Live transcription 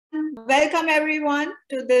Welcome everyone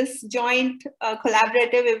to this joint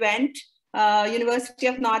collaborative event, University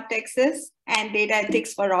of North Texas and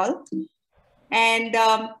DataEthics4All. And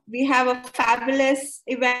we have a fabulous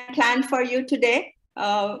event planned for you today.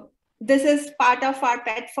 This is part of our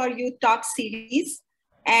PET4Youth talk series,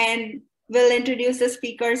 and we'll introduce the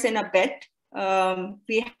speakers in a bit.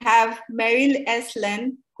 We have Meryl S.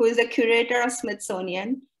 Lynn, who is the curator of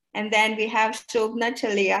Smithsonian, and then we have Shobna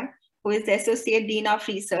Chalia, who is the Associate Dean of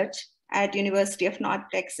Research at University of North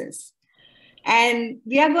Texas. And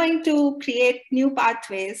we are going to create new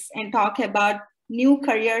pathways and talk about new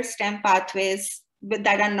career STEM pathways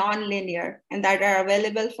that are non-linear and that are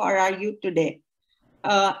available for our youth today.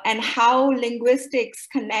 And how linguistics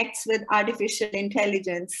connects with artificial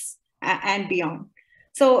intelligence and beyond.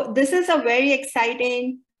 So this is a very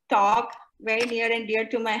exciting talk, very near and dear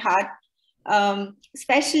to my heart,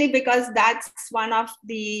 especially because that's one of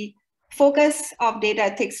the focus of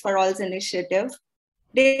DataEthics4All's initiative.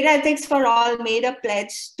 DataEthics4All made a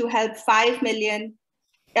pledge to help 5 million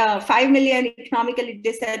economically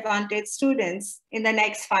disadvantaged students in the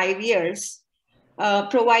next 5 years,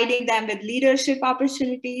 providing them with leadership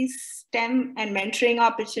opportunities, STEM and mentoring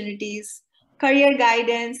opportunities, career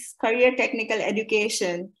guidance, career technical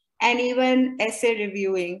education, and even essay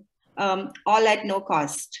reviewing, all at no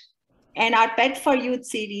cost. And our PET4Youth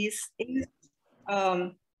series is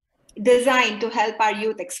designed to help our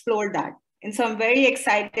youth explore that. And so I'm very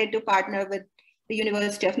excited to partner with the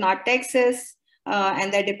University of North Texas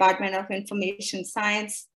and the Department of Information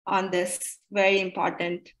Science on this very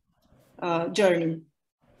important journey.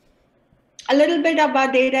 A little bit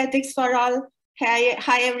about DataEthics4All.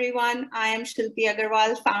 Hi everyone, I am Shilpi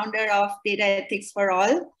Agarwal, founder of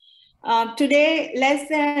DataEthics4All. Today, less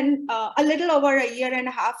than a little over a year and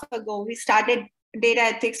a half ago, we started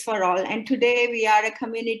DataEthics4All, and today we are a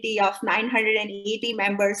community of 980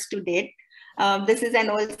 members to date. This is an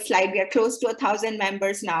old slide. We are close to 1,000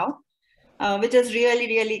 members now, which is really,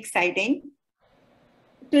 really exciting.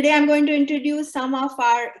 Today, I'm going to introduce some of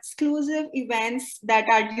our exclusive events that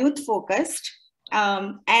are youth focused.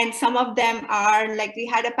 And some of them are, like, we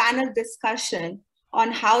had a panel discussion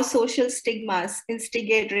on how social stigmas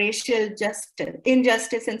instigate racial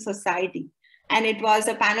injustice in society. And it was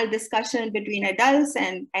a panel discussion between adults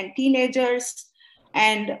and teenagers.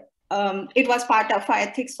 And it was part of our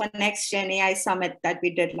Ethics for Next Gen AI Summit that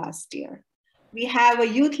we did last year. We have a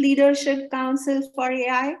Youth Leadership Council for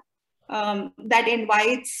AI that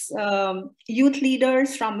invites youth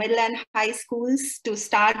leaders from middle and high schools to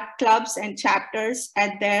start clubs and chapters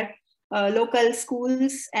at their local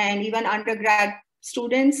schools and even undergrad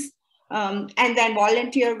students, and then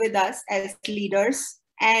volunteer with us as leaders.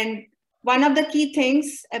 And one of the key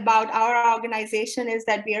things about our organization is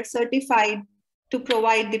that we are certified to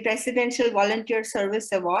provide the Presidential Volunteer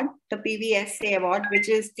Service Award, the PVSA award, which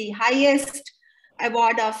is the highest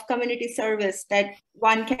award of community service that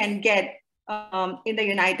one can get in the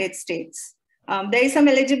United States. There is some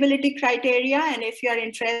eligibility criteria, and if you are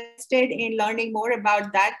interested in learning more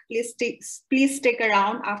about that, please stick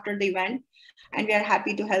around after the event, and we are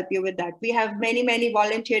happy to help you with that. We have many, many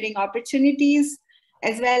volunteering opportunities,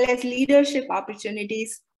 as well as leadership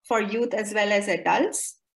opportunities for youth as well as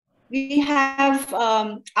adults. We have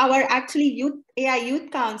our AI Youth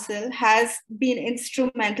Council has been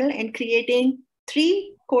instrumental in creating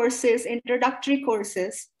 3 courses, introductory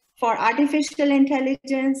courses for artificial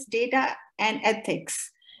intelligence, data, and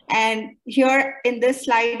ethics. And here in this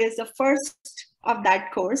slide is the first of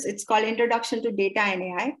that course. It's called Introduction to Data and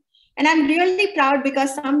AI. And I'm really proud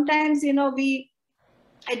because sometimes, we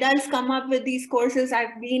adults come up with these courses.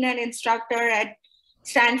 I've been an instructor at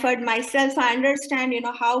Stanford myself. I understand,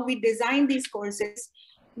 how we design these courses.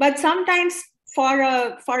 But sometimes for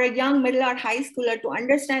a young middle or high schooler to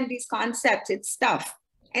understand these concepts, it's tough.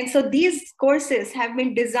 And so these courses have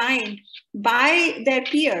been designed by their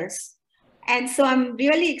peers. And so I'm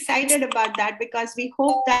really excited about that because we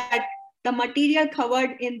hope that the material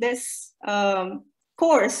covered in this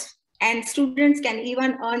course, and students can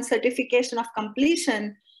even earn certification of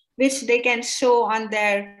completion, which they can show on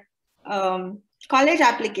their college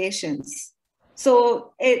applications.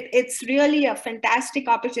 So it's really a fantastic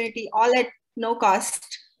opportunity, all at no cost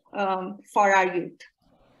for our youth.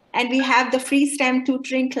 And we have the Free STEM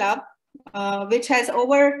Tutoring Club, which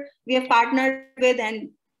we have partnered with and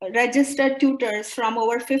registered tutors from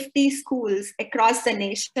over 50 schools across the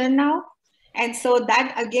nation now. And so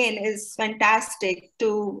that again is fantastic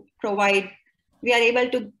to provide. We are able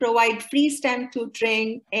to provide free STEM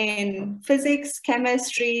tutoring in physics,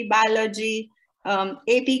 chemistry, biology,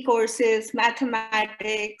 AP courses,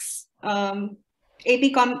 mathematics,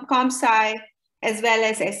 AP Comp Sci, as well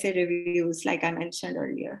as essay reviews, like I mentioned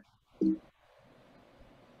earlier.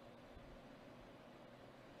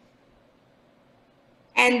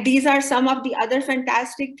 And these are some of the other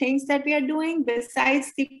fantastic things that we are doing.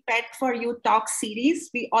 Besides the PET4Youth talk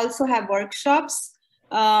series, we also have workshops.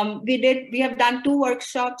 We have done 2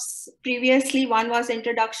 workshops previously. One was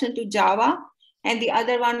Introduction to Java, and the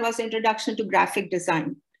other one was Introduction to Graphic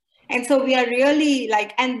Design. And so we are really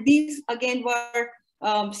and these again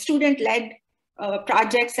were student-led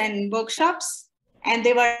projects and workshops, and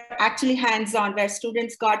they were actually hands-on, where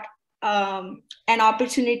students got an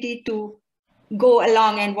opportunity to go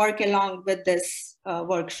along and work along with this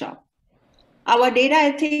workshop. Our Data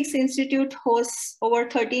Ethics Institute hosts over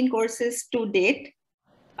 13 courses to date,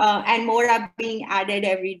 and more are being added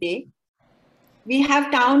every day. We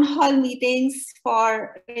have town hall meetings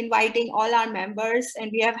for inviting all our members,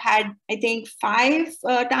 and we have had, I think, 5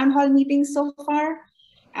 town hall meetings so far,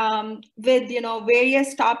 with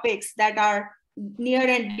various topics that are near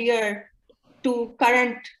and dear to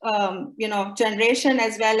current generation,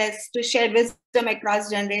 as well as to share wisdom across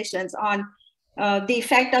generations on the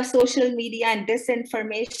effect of social media and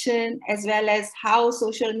disinformation, as well as how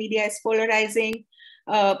social media is polarizing,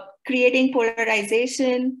 creating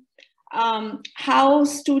polarization, how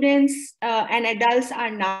students and adults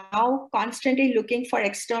are now constantly looking for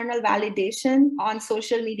external validation on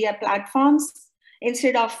social media platforms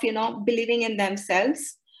instead of believing in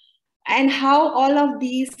themselves, and how all of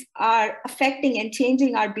these are affecting and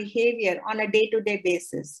changing our behavior on a day-to-day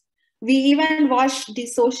basis. We even watched The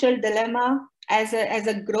Social Dilemma as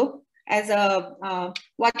a group, as a,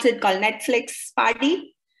 what's it called, Netflix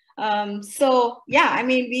party. So yeah, I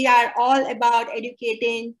mean, we are all about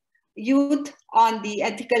educating youth on the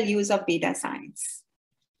ethical use of data science.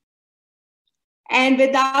 And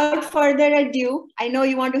without further ado, I know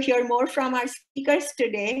you want to hear more from our speakers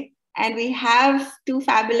today, and we have 2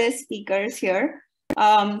 fabulous speakers here.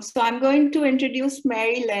 So I'm going to introduce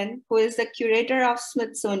Mary Lynn, who is the curator of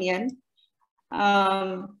Smithsonian.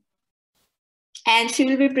 And she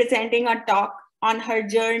will be presenting a talk on her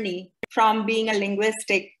journey from being a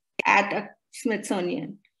linguistic at a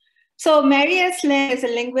Smithsonian. So Mary S. Lynn is a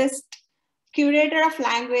linguist, curator of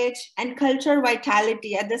language and culture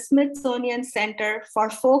vitality at the Smithsonian Center for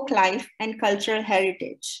Folk Life and Cultural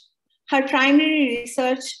Heritage. Her primary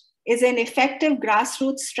research is in effective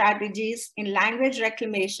grassroots strategies in language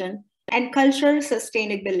reclamation and cultural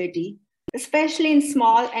sustainability, especially in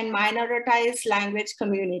small and minoritized language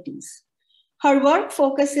communities. Her work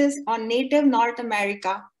focuses on Native North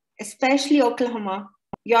America, especially Oklahoma,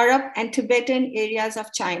 Europe, and Tibetan areas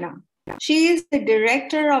of China. She is the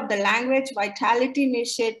director of the Language Vitality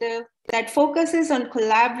Initiative that focuses on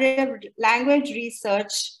collaborative language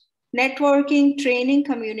research, networking, training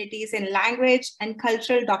communities in language and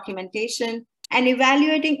cultural documentation, and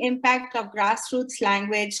evaluating impact of grassroots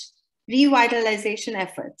language revitalization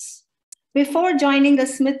efforts. Before joining the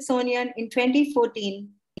Smithsonian in 2014,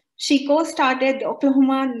 she co-started the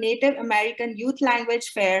Oklahoma Native American Youth Language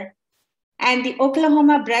Fair and the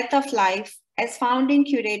Oklahoma Breath of Life as founding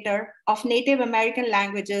curator of Native American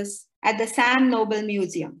languages at the Sam Noble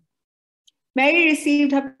Museum. Mary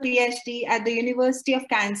received her PhD at the University of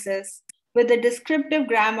Kansas with the descriptive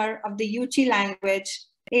grammar of the Yuchi language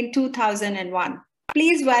in 2001.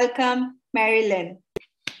 Please welcome Mary Lynn.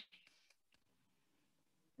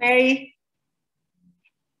 Mary,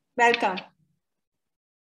 welcome.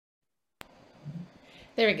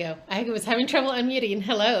 There we go. I was having trouble unmuting.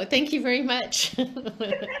 Hello, thank you very much.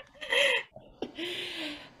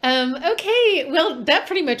 Okay, well, that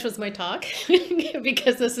pretty much was my talk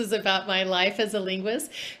because this is about my life as a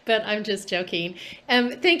linguist, but I'm just joking.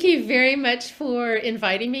 Thank you very much for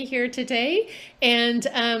inviting me here today, and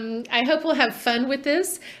I hope we'll have fun with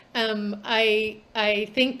this. I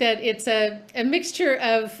think that it's a mixture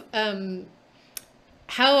of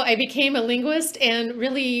how I became a linguist and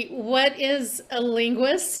really what is a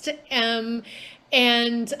linguist,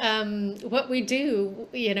 and what we do,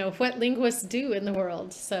 what linguists do in the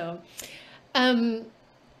world. So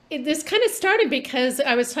this kind of started because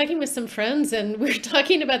I was talking with some friends and we were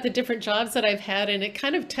talking about the different jobs that I've had, and it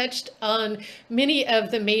kind of touched on many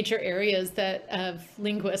of the major areas that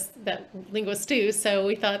linguists do. So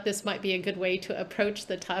we thought this might be a good way to approach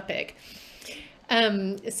the topic.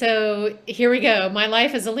 So here we go, my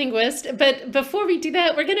life as a linguist. But before we do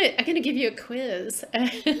that, I'm gonna give you a quiz,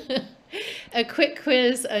 a quick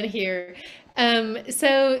quiz on here.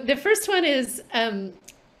 So the first one is,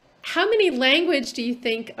 how many languages do you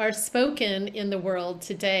think are spoken in the world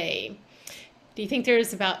today? Do you think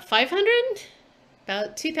there's about 500,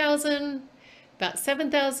 about 2,000, about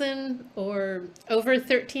 7,000, or over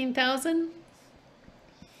 13,000?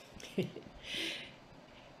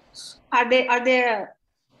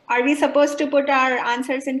 Are we supposed to put our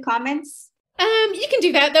answers in comments? You can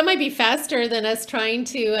do that. That might be faster than us trying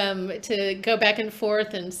to go back and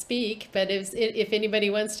forth and speak. But if anybody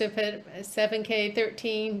wants to put 7K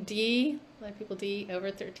 13D, a lot of people D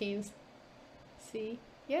over 13C,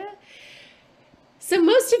 yeah. So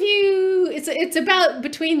most of you, it's about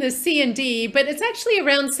between the C and D, but it's actually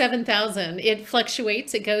around 7,000. It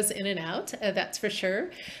fluctuates. It goes in and out. That's for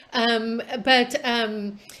sure.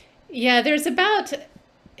 Yeah, there's about.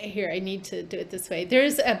 Here, I need to do it this way.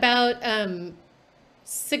 There's about a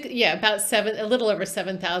little over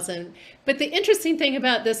 7,000. But the interesting thing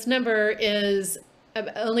about this number is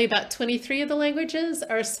only about 23 of the languages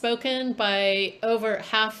are spoken by over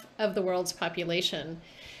half of the world's population.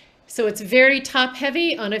 So it's very top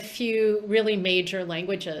heavy on a few really major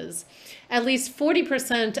languages. At least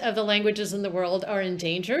 40% of the languages in the world are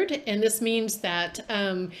endangered, and this means that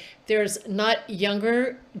there's not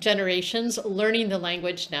younger generations learning the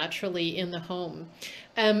language naturally in the home.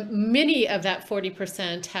 Many of that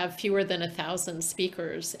 40% have fewer than 1,000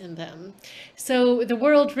 speakers in them. So the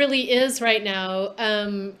world really is right now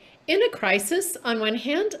in a crisis. On one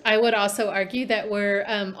hand, I would also argue that we're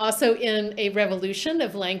also in a revolution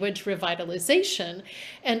of language revitalization.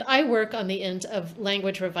 And I work on the end of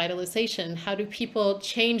language revitalization. How do people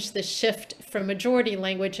change the shift from majority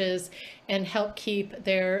languages and help keep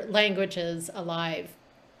their languages alive?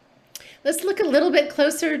 Let's look a little bit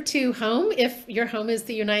closer to home, if your home is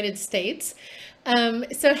the United States.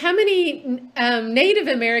 So how many Native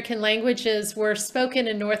American languages were spoken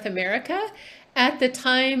in North America at the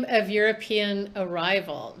time of European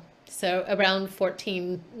arrival? So around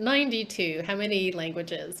 1492, how many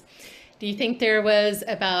languages? Do you think there was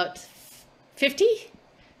about 50,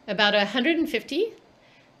 about 150,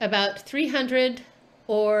 about 300,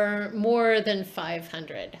 or more than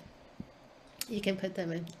 500? You can put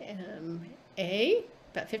them in A,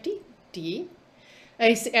 about 50, D.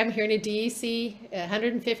 I'm hearing a D, C,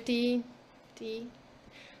 150, D,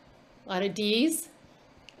 a lot of Ds.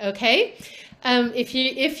 Okay,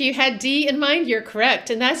 if you had D in mind, you're correct,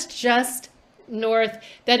 and that's just North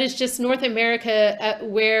America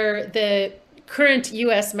where the current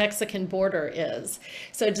U.S.-Mexican border is.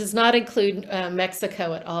 So it does not include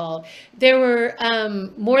Mexico at all. There were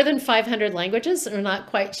more than 500 languages. We're not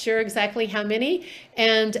quite sure exactly how many,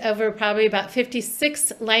 and over probably about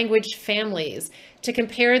 56 language families. To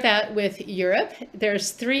compare that with Europe,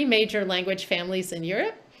 there's 3 major language families in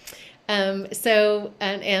Europe. And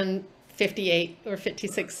 58 or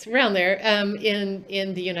 56 around there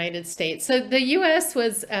in the United States. So the US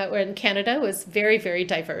was, or in Canada, was very, very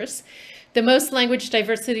diverse. The most language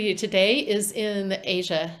diversity today is in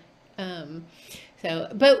Asia.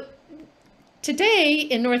 But today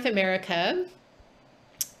in North America,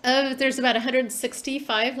 there's about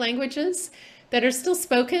 165 languages that are still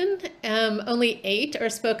spoken. Only 8 are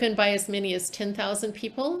spoken by as many as 10,000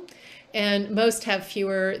 people, and most have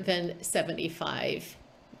fewer than 75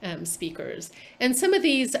 speakers. And some of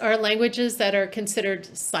these are languages that are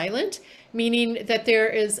considered silent, meaning that there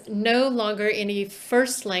is no longer any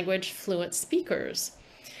first language fluent speakers.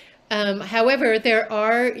 However, there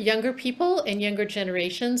are younger people and younger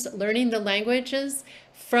generations learning the languages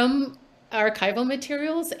from archival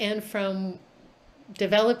materials and from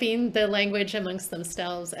developing the language amongst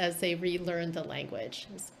themselves as they relearn the language.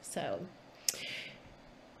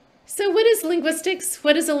 So what is linguistics?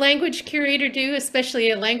 What does a language curator do, especially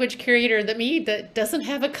a language curator that doesn't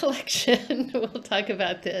have a collection? We'll talk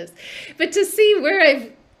about this. But to see where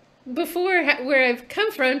I've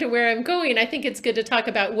come from to where I'm going, I think it's good to talk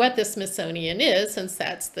about what the Smithsonian is, since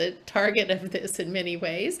that's the target of this in many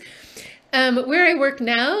ways. Where I work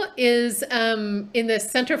now is in the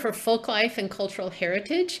Center for Folklife and Cultural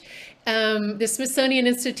Heritage. The Smithsonian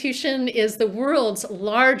Institution is the world's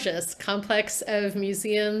largest complex of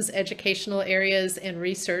museums, educational areas, and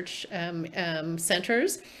research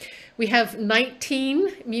centers. We have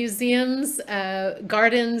 19 museums,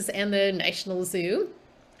 gardens, and the National Zoo.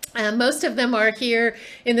 Most of them are here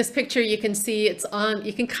in this picture. You can see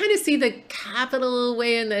you can kind of see the Capitol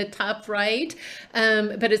way in the top right,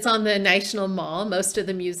 but it's on the National Mall. Most of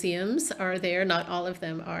the museums are there, not all of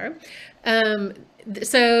them are.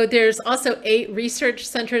 So there's also 8 research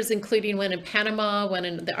centers, including one in Panama, one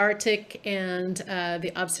in the Arctic, and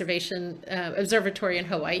the observatory in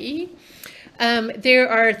Hawaii. There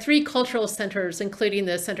are 3 cultural centers, including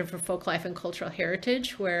the Center for Folklife and Cultural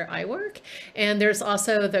Heritage, where I work. And there's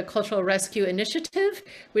also the Cultural Rescue Initiative,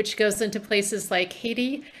 which goes into places like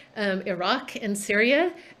Haiti, Iraq, and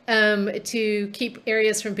Syria to keep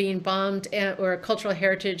areas from being bombed or cultural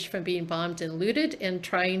heritage from being bombed and looted, and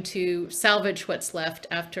trying to salvage what's left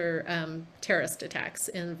after terrorist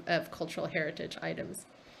attacks of cultural heritage items.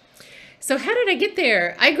 So how did I get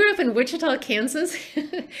there? I grew up in Wichita, Kansas,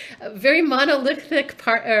 a very monolithic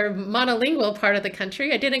part or monolingual part of the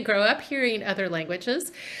country. I didn't grow up hearing other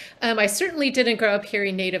languages. I certainly didn't grow up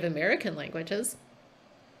hearing Native American languages.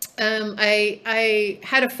 I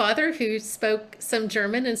had a father who spoke some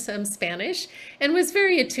German and some Spanish and was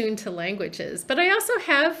very attuned to languages. But I also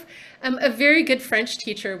have a very good French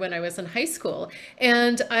teacher when I was in high school.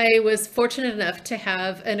 And I was fortunate enough to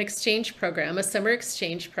have an exchange program, a summer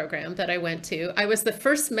exchange program that I went to. I was the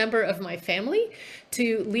first member of my family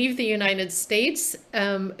to leave the United States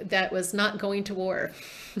that was not going to war.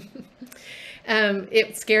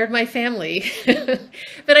 It scared my family,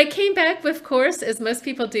 but I came back, of course, as most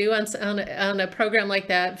people do on a program like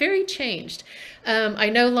that, very changed.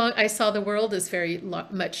 I saw the world as very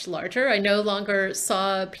much larger. I no longer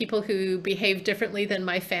saw people who behaved differently than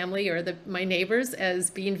my family or my neighbors as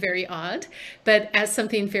being very odd, but as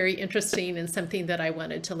something very interesting and something that I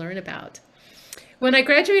wanted to learn about. When I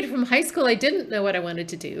graduated from high school, I didn't know what I wanted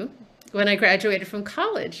to do. When I graduated from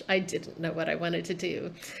college, I didn't know what I wanted to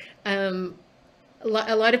do.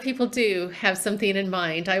 A lot of people do have something in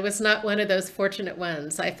mind. I was not one of those fortunate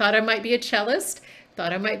ones. I thought I might be a cellist,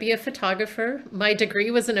 thought I might be a photographer. My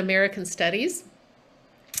degree was in American Studies.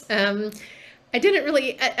 I didn't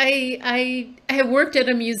really, I had worked at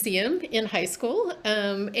a museum in high school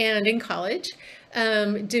and in college,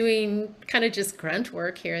 doing kind of just grunt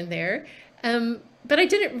work here and there. But I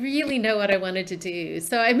didn't really know what I wanted to do.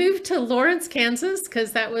 So I moved to Lawrence, Kansas,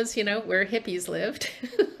 because that was, where hippies lived.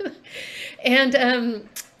 And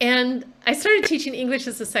I started teaching English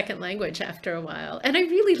as a second language after a while, and I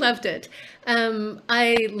really loved it.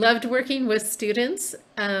 I loved working with students.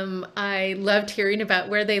 I loved hearing about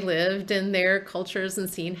where they lived and their cultures and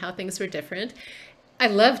seeing how things were different. I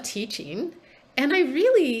loved teaching, and I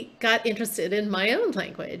really got interested in my own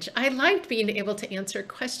language. I liked being able to answer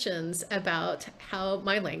questions about how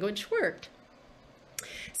my language worked.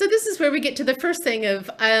 So this is where we get to the first thing of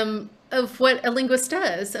what a linguist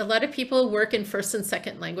does. A lot of people work in first and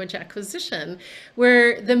second language acquisition,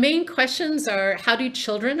 where the main questions are, how do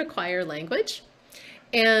children acquire language?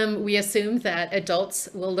 And we assume that adults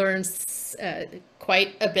will learn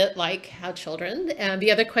quite a bit like how children. And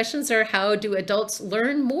the other questions are, how do adults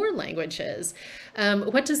learn more languages?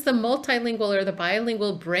 What does the multilingual or the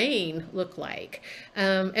bilingual brain look like?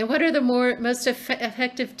 And what are the most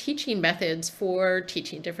effective teaching methods for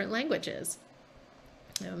teaching different languages?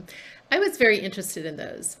 I was very interested in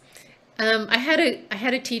those. I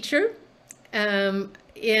had a teacher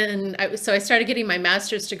so I started getting my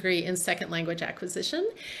master's degree in second language acquisition,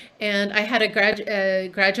 and I had a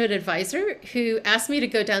graduate advisor who asked me to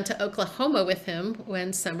go down to Oklahoma with him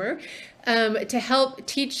one summer to help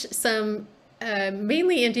teach some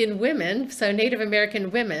mainly Indian women, so Native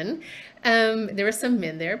American women. There were some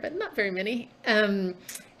men there, but not very many.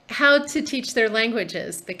 How to teach their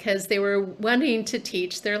languages, because they were wanting to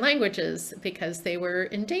teach their languages because they were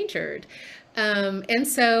endangered. And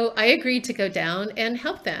so I agreed to go down and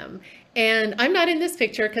help them. And I'm not in this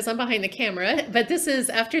picture because I'm behind the camera, but this is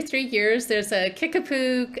after 3 years. There's a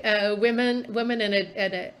Kickapoo woman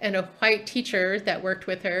and a white teacher that worked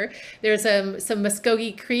with her. There's some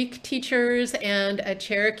Muskogee Creek teachers and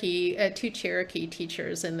two Cherokee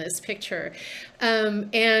teachers in this picture.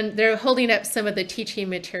 And they're holding up some of the teaching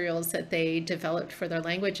materials that they developed for their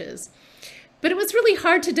languages. But it was really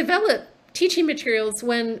hard to develop teaching materials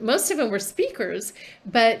when most of them were speakers,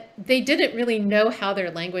 but they didn't really know how their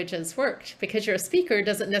languages worked, because you're a speaker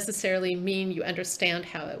doesn't necessarily mean you understand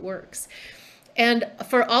how it works. And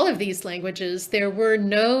for all of these languages, there were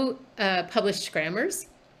no published grammars.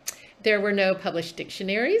 There were no published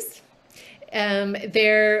dictionaries.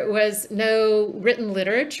 There was no written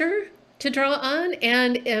literature to draw on,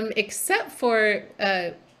 and except for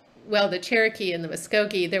well, the Cherokee and the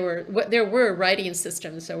Muskogee, there were writing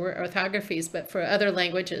systems, there were orthographies, but for other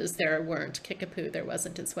languages there weren't. Kickapoo, there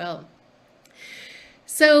wasn't as well.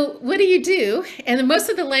 So what do you do? And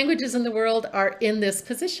most of the languages in the world are in this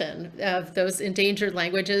position of those endangered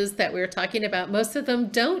languages that we were talking about. Most of them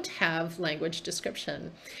don't have language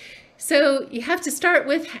description. So you have to start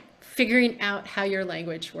with figuring out how your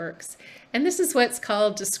language works. And this is what's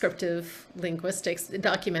called descriptive linguistics,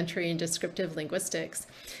 documentary and descriptive linguistics.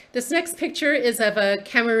 This next picture is of a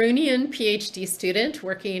Cameroonian PhD student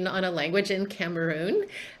working on a language in Cameroon.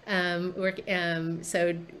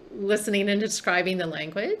 So listening and describing the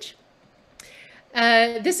language.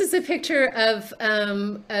 This is a picture of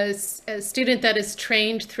a student that is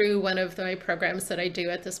trained through one of my programs that I do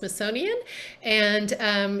at the Smithsonian, and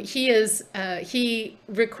he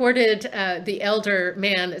recorded the elder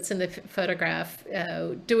man that's in the photograph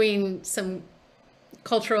doing some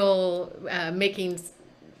cultural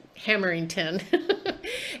hammering tin,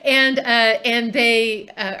 and they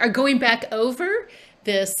are going back over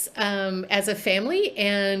this as a family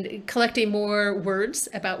and collecting more words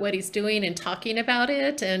about what he's doing and talking about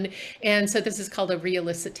it. And so this is called a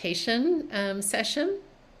re-elicitation session.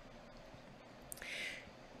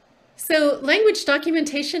 So language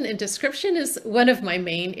documentation and description is one of my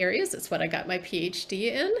main areas. It's what I got my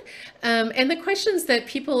PhD in. And the questions that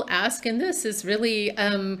people ask in this is really,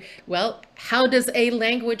 well, how does a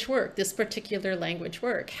language work, this particular language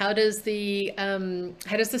work? How does the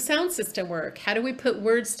sound system work? How do we put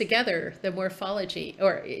words together, the morphology,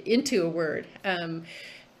 or into a word?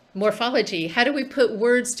 Morphology, how do we put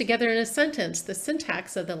words together in a sentence, the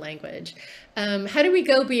syntax of the language? How do we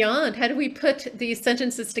go beyond? How do we put these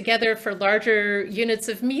sentences together for larger units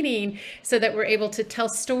of meaning so that we're able to tell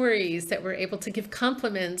stories, that we're able to give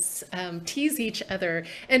compliments, tease each other,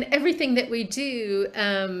 and everything that we do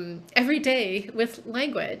every day with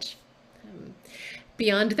language?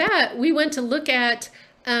 Beyond that, we want to look at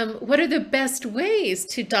what are the best ways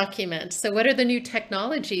to document? So what are the new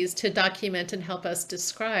technologies to document and help us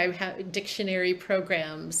describe? How dictionary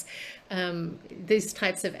programs, these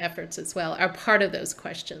types of efforts as well are part of those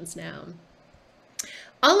questions now.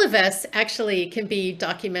 All of us actually can be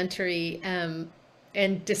documentary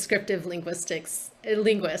and descriptive linguists.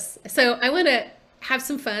 So I want to have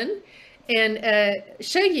some fun and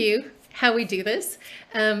show you how we do this,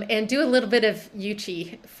 and do a little bit of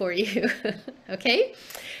Yuchi for you, okay?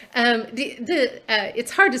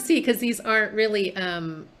 It's hard to see because these aren't really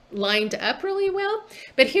lined up really well,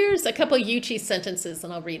 but here's a couple Yuchi sentences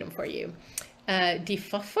and I'll read them for you. Di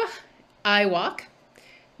fafa, I walk.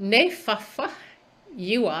 Ne fafa,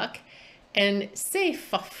 you walk. And se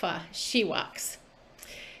fafa, she walks.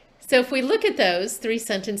 So if we look at those three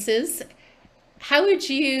sentences, how would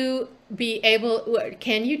you be able,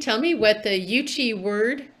 can you tell me what the Yuchi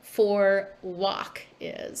word for walk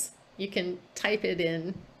is? You can type it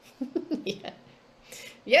in. Yeah.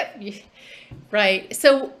 Yep. Right.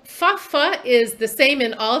 So fa is the same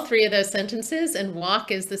in all three of those sentences, and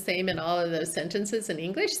walk is the same in all of those sentences in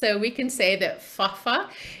English. So we can say that fa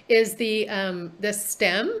is the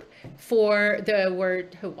stem for the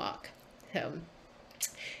word to walk. So,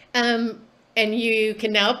 and you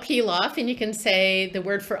can now peel off and you can say the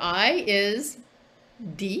word for I is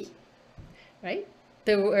di, right?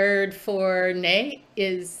 The word for ne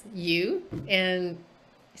is you, and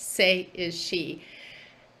se is she.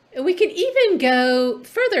 We could even go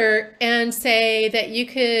further and say that you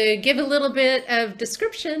could give a little bit of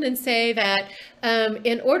description and say that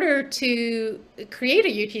in order to create a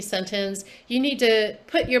Yuchi sentence, you need to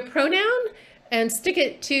put your pronoun and stick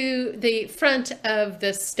it to the front of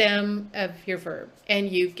the stem of your verb, and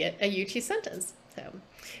you get a Yuchi sentence.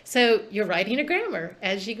 So you're writing a grammar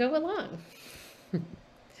as you go along.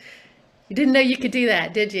 You didn't know you could do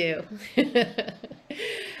that, did you?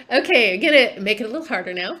 Okay, I'm gonna make it a little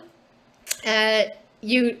harder now.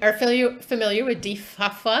 You are familiar with di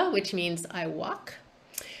fafa, which means I walk.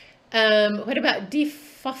 What about di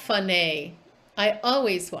fafane? I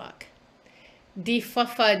always walk. Di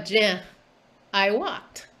fafa jen, I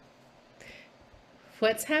walked.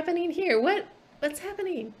 What's happening here? What's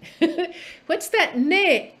happening? What's that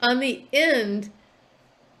ne on the end?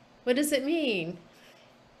 What does it mean?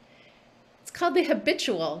 It's called the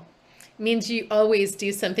habitual. It means you always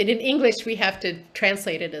do something. In English, we have to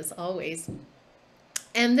translate it as always.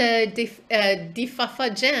 And the di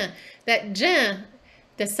fafa jen, that jen,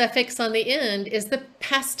 the suffix on the end, is the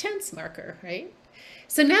past tense marker, right?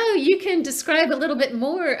 So now you can describe a little bit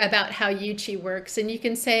more about how Yuchi works, and you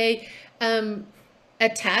can say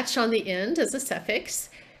attach on the end as a suffix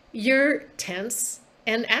your tense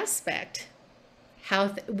and aspect,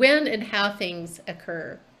 when and how things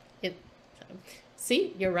occur.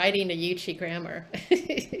 See, you're writing a Yuchi grammar.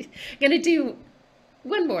 I'm going to do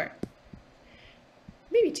one more,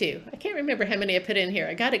 maybe two. I can't remember how many I put in here.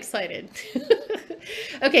 I got excited.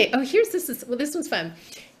 Okay, oh, this one's fun.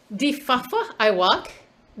 Di fafa, I walk.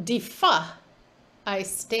 Di fa, I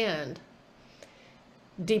stand.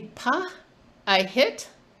 Di pa, I hit.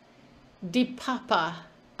 Di papa,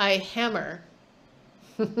 I hammer.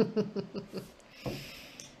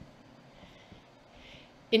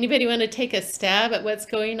 Anybody want to take a stab at what's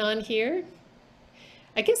going on here?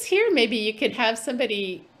 I guess here maybe you could have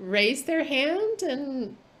somebody raise their hand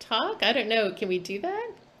and talk. I don't know. Can we do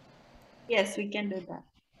that? Yes, we can do that.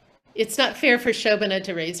 It's not fair for Shobana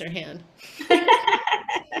to raise her hand.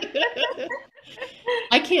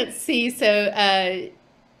 I can't see, so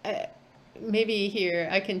maybe here.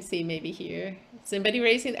 I can see maybe here. Is anybody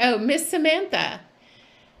raising? Oh, Miss Samantha.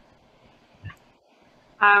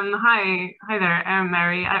 Hi there,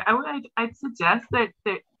 Mary. I'd suggest that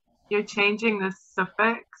you're changing the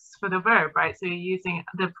suffix for the verb, right? So you're using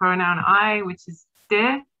the pronoun I, which is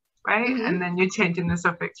de, right? Mm-hmm. And then you're changing the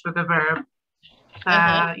suffix for the verb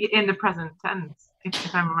in the present tense,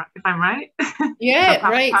 if I'm right. Yeah, so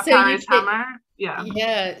right. Papa So you is hammer. Yeah.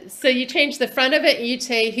 Yeah. So you change the front of it and you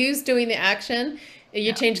say who's doing the action. You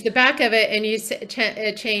Yeah. change the back of it and you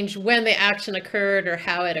change when the action occurred or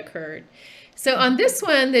how it occurred. So on this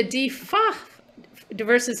one, the di fa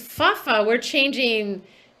versus fa fa, we're changing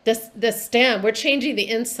the stem. We're changing the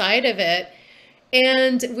inside of it,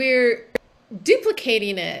 and we're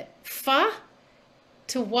duplicating it. Fa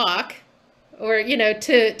to walk, or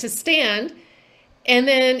to stand, and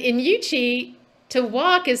then in Yuchi, to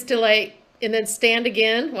walk is to and then stand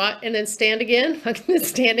again, walk, and then stand again, walk, and then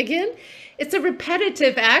stand again. It's a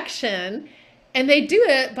repetitive action, and they do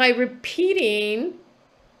it by repeating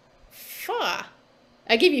fa.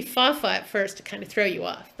 I gave you fa fa at first to kind of throw you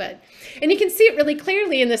off, and you can see it really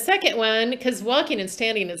clearly in the second one, because walking and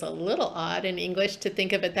standing is a little odd in English to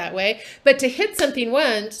think of it that way, but to hit something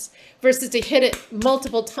once versus to hit it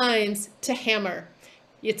multiple times, to hammer.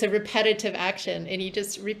 It's a repetitive action, and you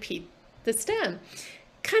just repeat the stem.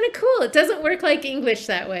 Kind of cool. It doesn't work like English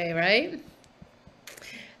that way, right?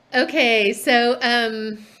 Okay, so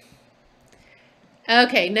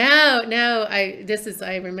okay, now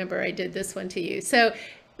I remember I did this one to you. So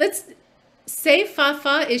let's say fa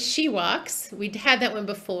fa is she walks. We had that one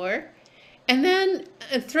before. And then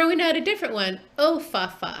throwing out a different one, oh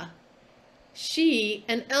fa fa. She,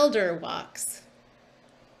 an elder, walks.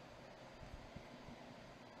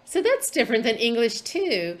 So that's different than English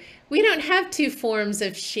too. We don't have two forms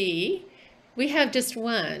of she. We have just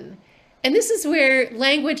one. And this is where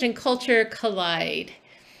language and culture collide.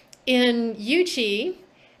 In Yuchi,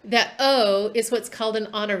 that O is what's called an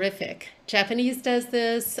honorific. Japanese does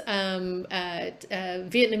this,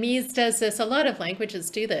 Vietnamese does this, a lot of languages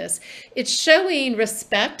do this. It's showing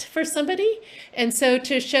respect for somebody. And so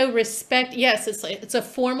to show respect, yes, it's a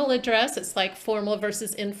formal address. It's like formal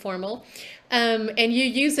versus informal. And you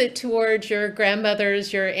use it towards your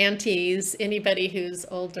grandmothers, your aunties, anybody who's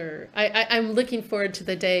older. I'm looking forward to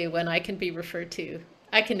the day when I can be referred to.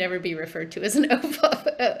 I can never be referred to as an O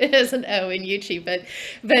in Yuchi, but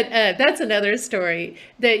that's another story.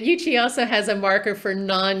 The Yuchi also has a marker for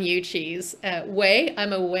non-Yuchis. Wei,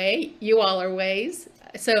 I'm a Wei, you all are Weis.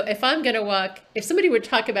 So if I'm going to walk, if somebody would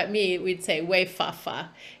talk about me, we'd say Wei fa fa,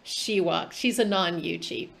 she walks. She's a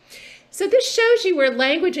non-Yuchi. So this shows you where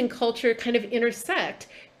language and culture kind of intersect.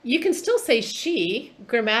 You can still say she,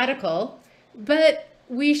 grammatical, but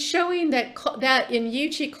we're showing that in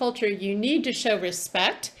Yuchi culture, you need to show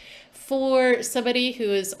respect for somebody who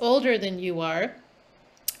is older than you are.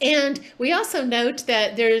 And we also note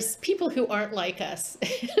that there's people who aren't like us.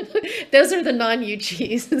 Those are the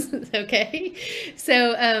non-Yuchis, okay?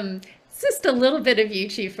 So it's just a little bit of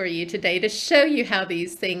Yuchi for you today to show you how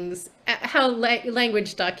these things, how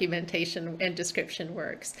language documentation and description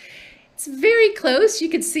works. It's very close. You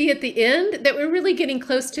can see at the end that we're really getting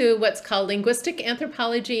close to what's called linguistic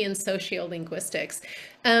anthropology and sociolinguistics.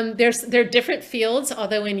 They're different fields,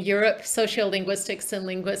 although in Europe, sociolinguistics and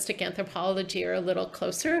linguistic anthropology are a little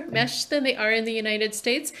closer meshed than they are in the United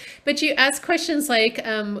States. But you ask questions like,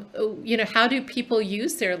 how do people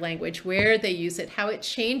use their language, where they use it, how it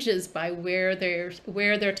changes by where they're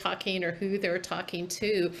talking or who they're talking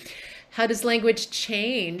to. How does language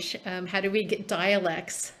change? How do we get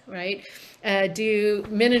dialects, right? Do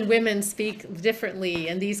men and women speak differently?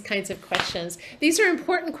 And these kinds of questions. These are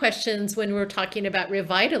important questions when we're talking about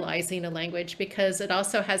revitalizing a language, because it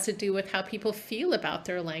also has to do with how people feel about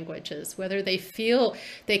their languages, whether they feel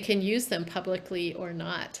they can use them publicly or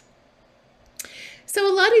not. So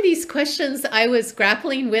a lot of these questions I was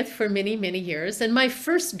grappling with for many, many years. And my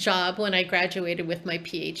first job when I graduated with my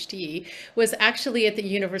PhD was actually at the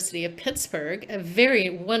University of Pittsburgh, a very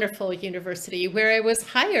wonderful university where I was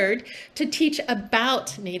hired to teach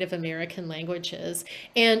about Native American languages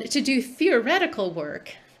and to do theoretical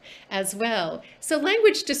work as well. So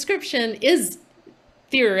language description is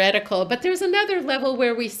theoretical, but there's another level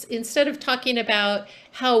where we, instead of talking about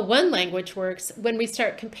how one language works, when we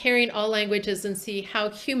start comparing all languages and see how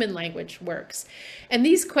human language works. And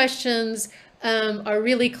these questions are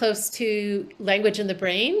really close to language in the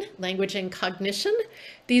brain, language and cognition.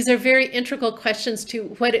 These are very integral questions to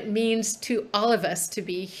what it means to all of us to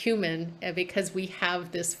be human, because we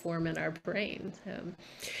have this form in our brain.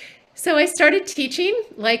 So I started teaching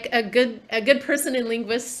like a good person in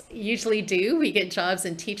linguists usually do. We get jobs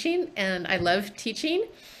in teaching, and I love teaching.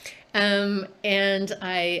 And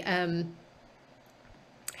I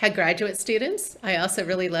had graduate students. I also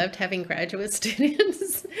really loved having graduate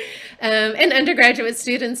students and undergraduate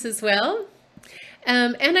students as well.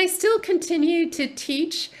 And I still continue to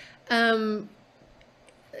teach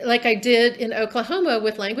like I did in Oklahoma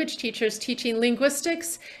with language teachers, teaching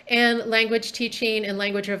linguistics and language teaching and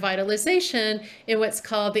language revitalization in what's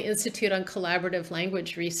called the Institute on Collaborative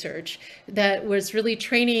Language Research, that was really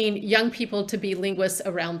training young people to be linguists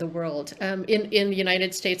around the world, in the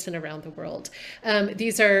United States and around the world.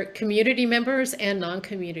 These are community members and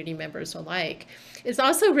non-community members alike. It's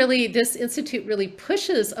also really, this institute really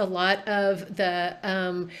pushes a lot of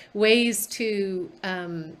the ways to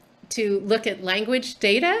look at language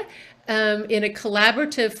data in a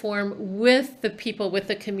collaborative form with the people, with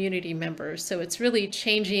the community members. So it's really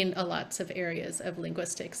changing lots of areas of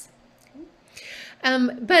linguistics.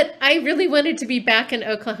 But I really wanted to be back in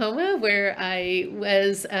Oklahoma, where I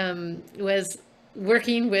was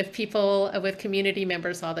working with people, with community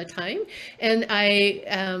members all the time. And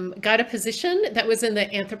I got a position that was in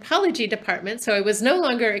the anthropology department. So I was no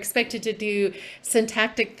longer expected to do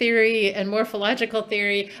syntactic theory and morphological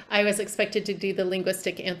theory. I was expected to do the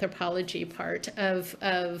linguistic anthropology part of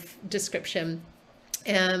description.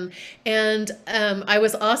 I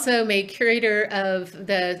was also made curator of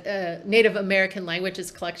the Native American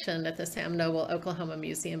Languages collection at the Sam Noble, Oklahoma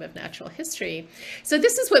Museum of Natural History. So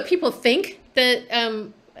this is what people think that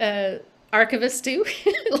archivists do,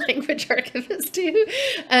 language archivists do.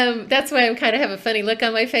 That's why I kind of have a funny look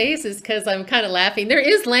on my face, is because I'm kind of laughing. There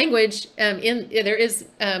is language there is,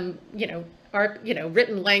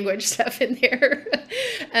 written language stuff in there.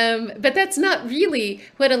 But that's not really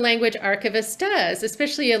what a language archivist does,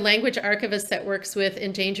 especially a language archivist that works with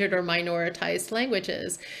endangered or minoritized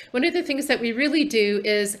languages. One of the things that we really do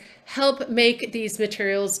is help make these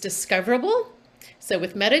materials discoverable, so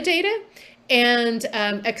with metadata, and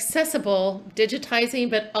accessible, digitizing,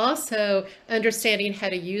 but also understanding how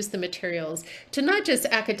to use the materials to not just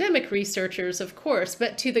academic researchers, of course,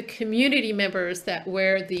 but to the community members that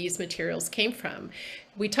where these materials came from.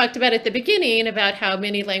 We talked about at the beginning about how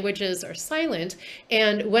many languages are silent,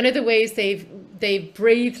 and one of the ways they've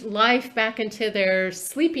breathed life back into their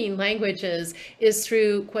sleeping languages is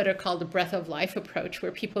through what are called the breath of life approach,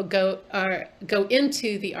 where people go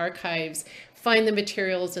into the archives, find the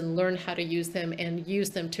materials, and learn how to use them, and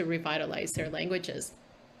use them to revitalize their languages.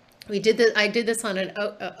 I did this on an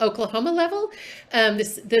Oklahoma level.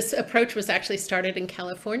 This approach was actually started in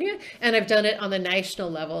California, and I've done it on the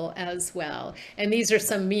national level as well. And these are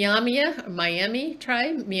some Miami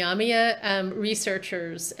tribe, Miamia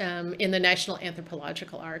researchers in the National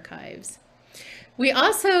Anthropological Archives. We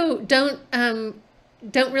also don't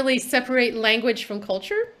really separate language from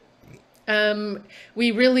culture.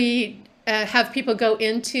 We really have people go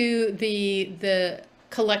into the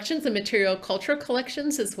collections, the material cultural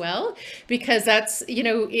collections as well, because that's,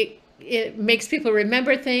 it makes people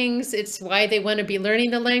remember things. It's why they want to be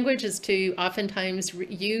learning the language, is to oftentimes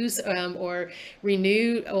use or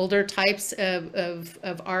renew older types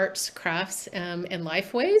of arts, crafts, and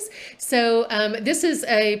lifeways. So this is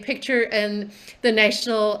a picture in the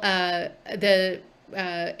national,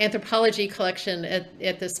 anthropology collection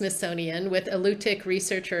at the Smithsonian with Alutiiq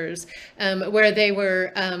researchers, where they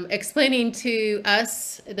were explaining to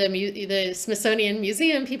us, the Smithsonian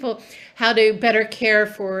Museum people, how to better care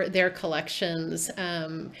for their collections.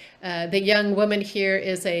 The young woman here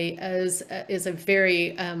is a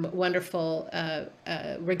very wonderful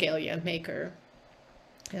regalia maker.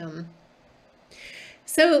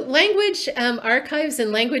 So language archives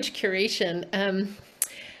and language curation.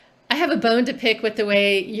 I have a bone to pick with the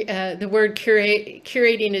way the word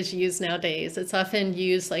curating is used nowadays. It's often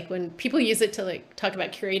used like when people use it to talk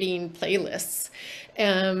about curating playlists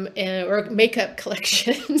or makeup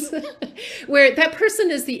collections, where that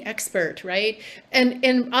person is the expert, right?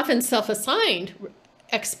 And often self-assigned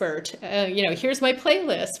expert. Here's my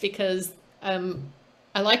playlist because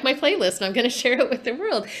I like my playlist and I'm going to share it with the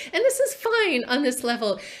world. And this is fine on this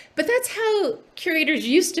level. But that's how curators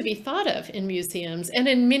used to be thought of in museums. And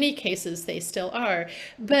in many cases, they still are.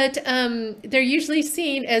 But they're usually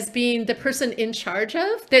seen as being the person in charge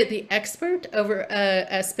of, the expert over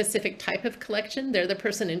a specific type of collection. They're the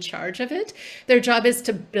person in charge of it. Their job is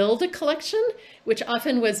to build a collection, which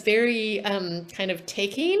often was very kind of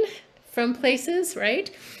taking from places,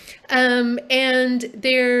 right? And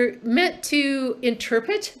they're meant to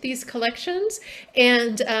interpret these collections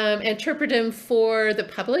and interpret them for the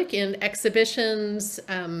public in exhibitions,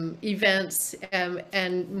 events,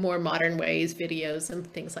 and more modern ways, videos and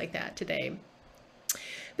things like that today.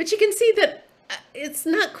 But you can see that it's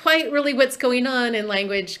not quite really what's going on in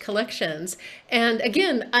language collections. And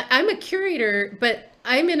again, I'm a curator, but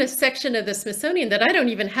I'm in a section of the Smithsonian that I don't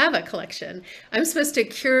even have a collection. I'm supposed to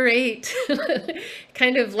curate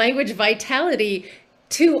kind of language vitality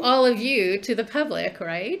to all of you, to the public,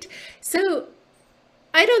 right? So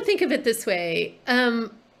I don't think of it this way.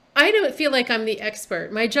 I don't feel like I'm the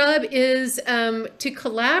expert. My job is to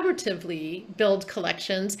collaboratively build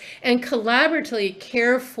collections and collaboratively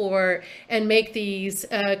care for and make these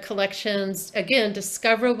collections, again,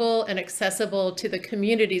 discoverable and accessible to the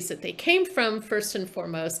communities that they came from, first and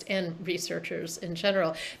foremost, and researchers in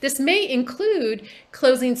general. This may include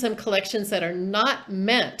closing some collections that are not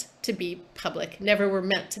meant to be public, never were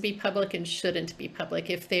meant to be public and shouldn't be public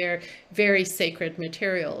if they're very sacred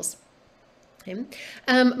materials. Okay.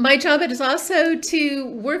 My job is also to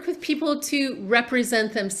work with people to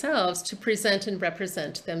represent themselves, to present and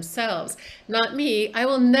represent themselves. Not me. I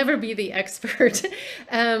will never be the expert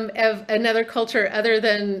of another culture other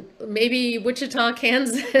than maybe Wichita,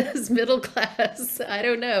 Kansas, middle class. I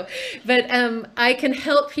don't know. But I can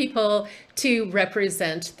help people to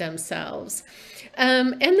represent themselves.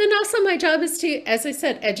 And then also my job is to, as I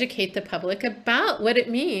said, educate the public about what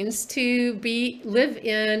it means to live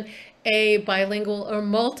in a bilingual or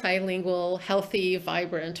multilingual, healthy,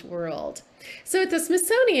 vibrant world. So at the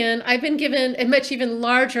Smithsonian, I've been given a much even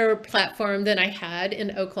larger platform than I had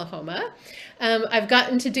in Oklahoma. I've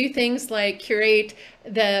gotten to do things like co-curate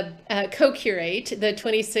the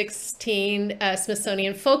 2016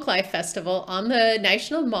 Smithsonian Folklife Festival on the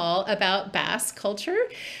National Mall about Basque culture,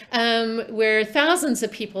 where thousands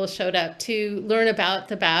of people showed up to learn about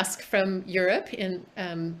the Basque from Europe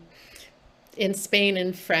in Spain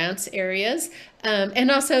and France areas,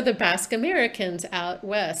 and also the Basque Americans out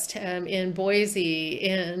west, in Boise,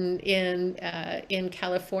 in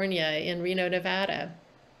California, in Reno, Nevada,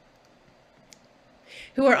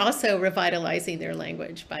 who are also revitalizing their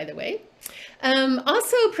language, by the way.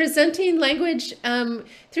 Also presenting language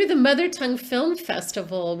through the Mother Tongue Film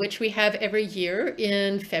Festival, which we have every year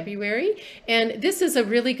in February. And this is a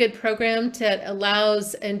really good program that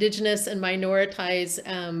allows Indigenous and minoritized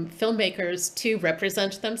filmmakers to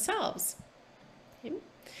represent themselves. Okay.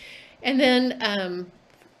 And then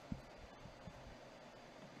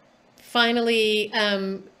finally,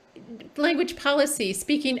 language policy,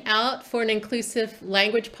 speaking out for an inclusive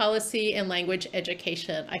language policy and language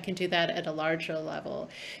education. I can do that at a larger level.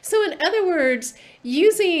 So in other words,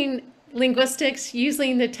 using linguistics,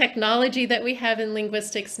 using the technology that we have in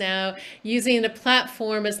linguistics now, using a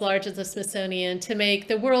platform as large as the Smithsonian to make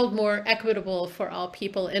the world more equitable for all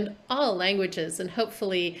people in all languages, and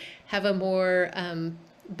hopefully have a more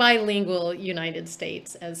bilingual United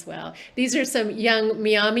States as well. These are some young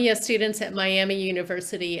Miami students at Miami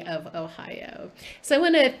University of Ohio. So I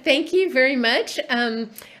want to thank you very much.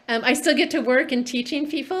 I still get to work in teaching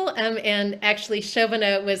people, and actually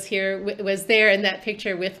Shobana was there in that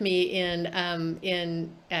picture with me in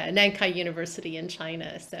Nankai University in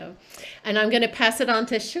China. So, and I'm going to pass it on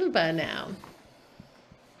to Shilba now.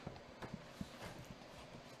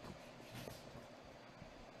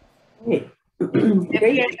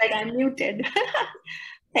 Yes, I'm muted.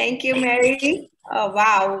 Thank you, Mary. Oh,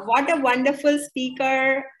 wow, what a wonderful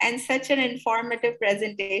speaker and such an informative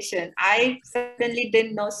presentation. I certainly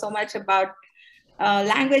didn't know so much about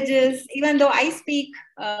languages, even though I speak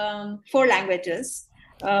 4 languages.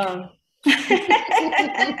 I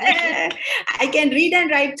can read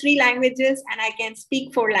and write 3 languages, and I can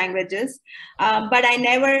speak 4 languages, but I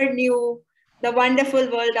never knew the wonderful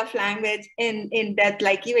world of language in depth,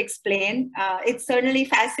 like you explained. It's certainly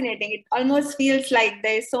fascinating. It almost feels like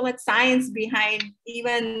there's so much science behind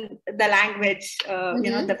even the language.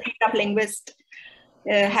 You know, the field of linguist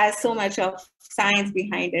has so much of science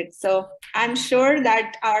behind it. So I'm sure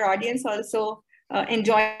that our audience also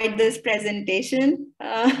enjoyed this presentation.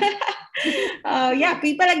 Yeah,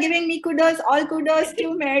 people are giving me kudos, all kudos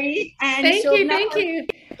to Mary. And thank you.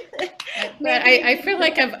 But I feel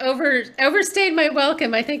like I've overstayed my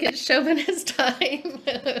welcome. I think it's Shobana's time.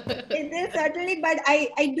 It is certainly, but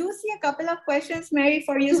I do see a couple of questions, Mary,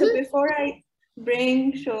 for you. So before I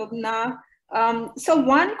bring Shobana, so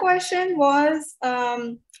one question was,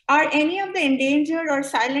 are any of the endangered or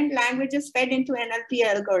silent languages fed into NLP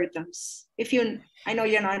algorithms? I know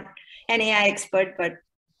you're not an AI expert, but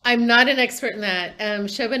I'm not an expert in that.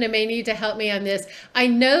 Shobana may need to help me on this. I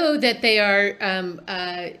know that they are,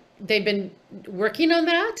 they've been working on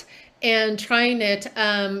that and trying it.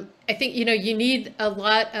 I think, you need a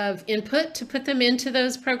lot of input to put them into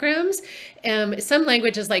those programs. Some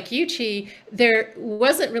languages like Yuchi, there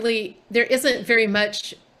isn't very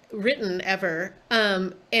much written ever,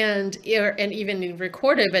 and even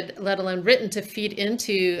recorded, but let alone written to feed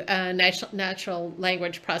into natural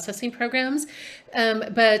language processing programs.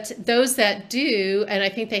 But those that do, and I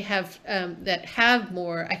think they have that have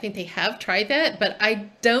more, I think they have tried that, but I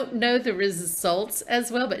don't know the results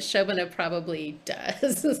as well. But Shobana probably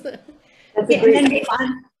does. That's a great.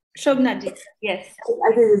 Shobana, yes.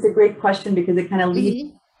 I think it's a great question because it kind of leads to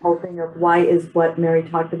the whole thing of why is what Mary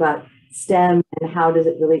talked about STEM and how does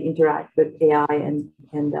it really interact with AI and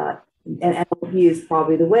NLP is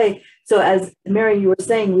probably the way. So as Mary, you were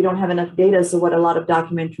saying, we don't have enough data. So what a lot of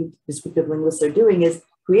documentary descriptive linguists are doing is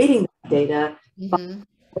creating that data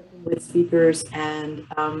with speakers and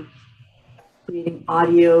creating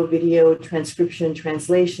audio, video, transcription,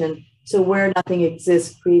 translation. So where nothing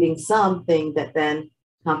exists, creating something that then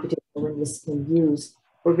computational linguists can use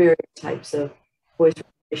for various types of voice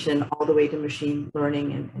recognition all the way to machine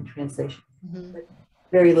learning and translation. But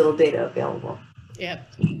very little data available. Yeah.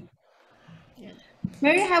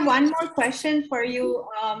 Mary, I have one more question for you.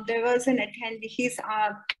 There was an attendee. He's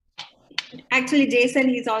actually Jason.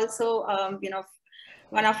 He's also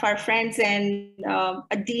one of our friends and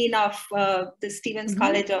a dean of the Stevens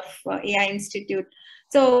College of AI Institute.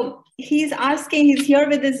 So he's here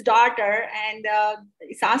with his daughter, and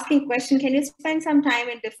he's asking a question, can you spend some time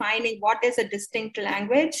in defining what is a distinct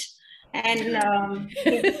language? And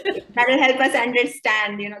that'll help us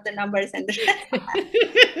understand, the numbers and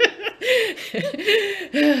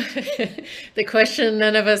the question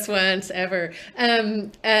none of us wants ever.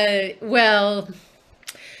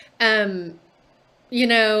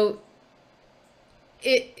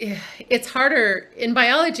 It's harder. In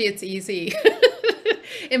biology, it's easy.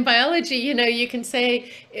 In biology, you can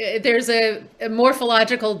say there's a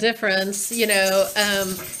morphological difference,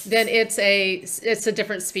 then it's a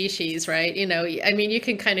different species, right? I mean, you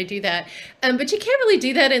can kind of do that. But you can't really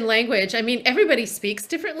do that in language. I mean, everybody speaks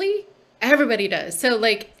differently. Everybody does. So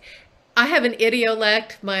like, I have an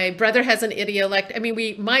idiolect. My brother has an idiolect. I mean,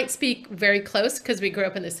 we might speak very close because we grew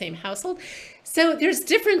up in the same household. So there's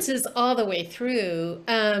differences all the way through.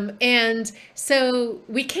 And so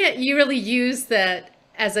we can't really use that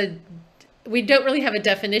we don't really have a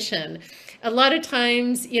definition. A lot of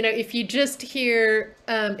times, if you just hear,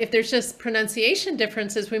 if there's just pronunciation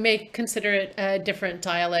differences, we may consider it a different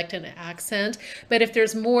dialect and accent. But if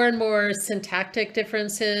there's more and more syntactic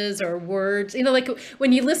differences or words, like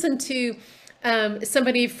when you listen to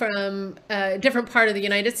somebody from a different part of the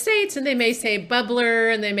United States, and they may say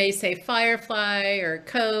bubbler, and they may say firefly or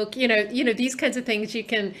Coke, these kinds of things, you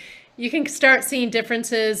can start seeing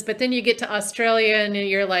differences, but then you get to Australia and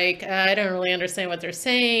you're like, I don't really understand what they're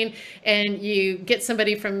saying. And you get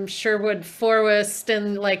somebody from Sherwood Forest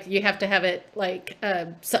and like, you have to have it like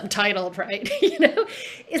subtitled, right?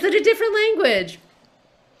 Is it a different language?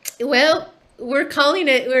 Well, we're calling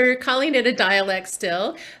it a dialect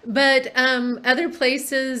still, but other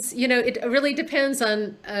places, it really depends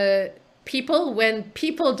on people. When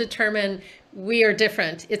people determine we are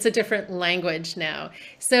different, it's a different language now.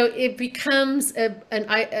 So it becomes a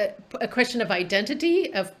question of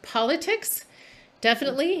identity, of politics,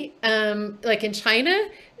 definitely. Like in China,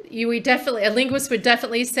 a linguist would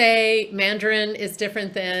definitely say Mandarin is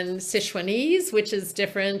different than Sichuanese, which is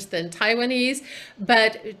different than Taiwanese.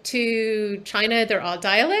 But to China, they're all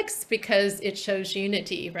dialects because it shows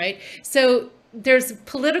unity, right? So there's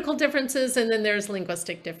political differences and then there's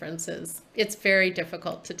linguistic differences. It's very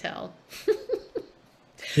difficult to tell.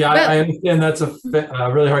 Yeah, I understand that's a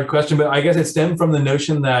really hard question, but I guess it stemmed from the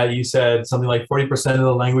notion that you said something like 40% of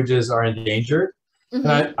the languages are endangered.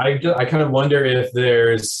 And I kind of wonder if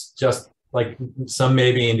there's just like some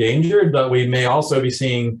may be endangered, but we may also be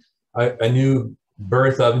seeing a new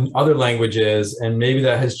birth of other languages, and maybe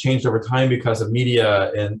that has changed over time because of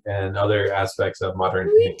media and other aspects of modern.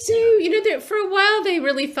 We do, for a while they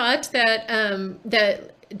really thought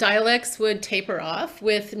that dialects would taper off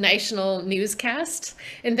with national newscasts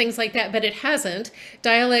and things like that, but it hasn't.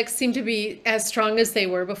 Dialects seem to be as strong as they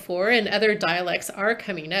were before, and other dialects are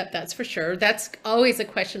coming up, that's for sure. That's always a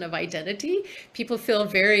question of identity. People feel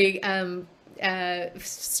very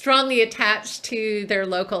strongly attached to their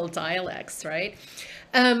local dialects, right?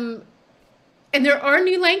 And there are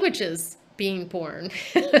new languages being born,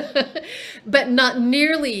 but not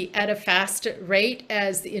nearly at a fast rate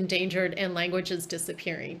as the endangered and languages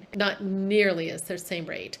disappearing, not nearly as the same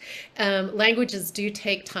rate. Languages do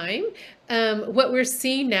take time. What we're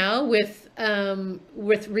seeing now with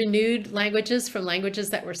renewed languages from languages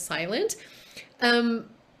that were silent,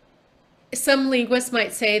 some linguists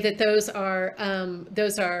might say that those are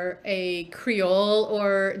a Creole,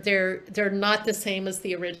 or they're not the same as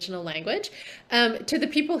the original language. To the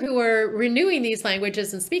people who are renewing these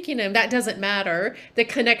languages and speaking them, that doesn't matter. The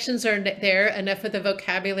connections are there, enough of the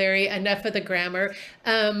vocabulary, enough of the grammar.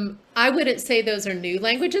 I wouldn't say those are new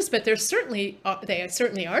languages, but they certainly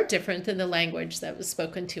are different than the language that was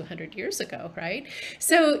spoken 200 years ago, right?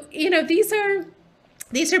 So, you know, these are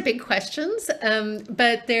big questions,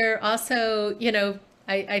 but they're also, you know,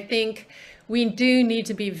 I think we do need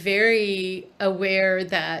to be very aware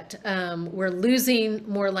that we're losing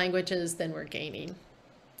more languages than we're gaining.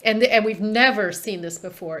 And we've never seen this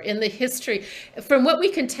before in the history. From what we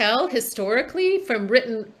can tell historically from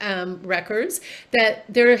written records, but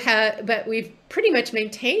we've pretty much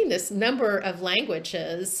maintained this number of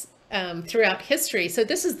languages throughout history. So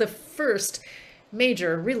this is the first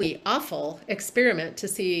major, really awful experiment to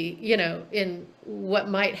see, you know, in what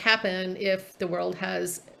might happen if the world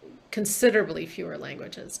has considerably fewer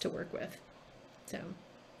languages to work with. So,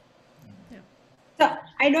 yeah. So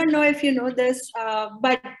I don't know if you know this,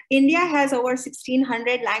 but India has over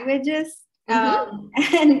 1,600 languages,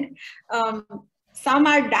 and some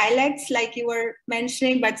are dialects, like you were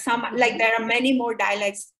mentioning, but some, like there are many more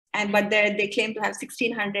dialects, but they claim to have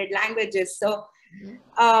 1,600 languages. So.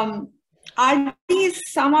 Are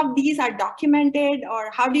some of these are documented,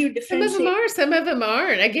 or how do you differentiate? Some of them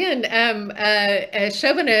aren't. Again,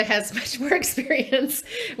 Shobana has much more experience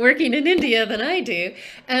working in India than I do.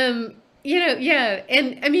 You know, yeah.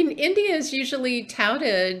 And I mean, India is usually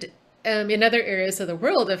touted in other areas of the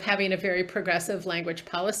world of having a very progressive language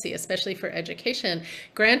policy, especially for education.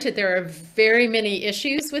 Granted, there are very many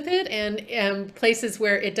issues with it, and places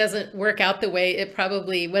where it doesn't work out the way it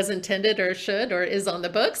probably was intended or should or is on the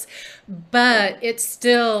books, but it's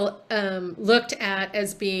still looked at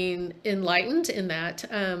as being enlightened in that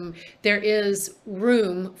there is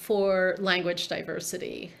room for language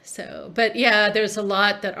diversity. So, but yeah, there's a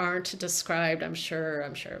lot that aren't described, I'm sure.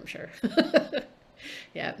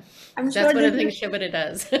 Yeah, that's one of the things Shobana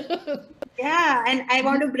does. Yeah, and I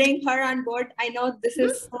want to bring her on board. I know this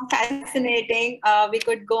is so fascinating. We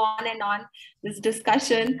could go on and on this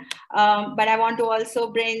discussion, but I want to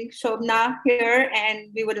also bring Shobana here,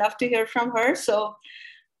 and we would love to hear from her. So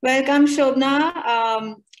welcome,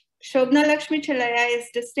 Shobana. Shobana Lakshmi Chalaya is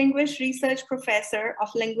Distinguished Research Professor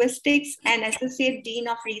of Linguistics and Associate Dean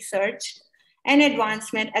of Research and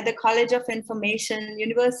Advancement at the College of Information,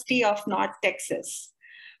 University of North Texas.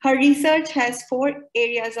 Her research has 4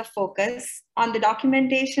 areas of focus on the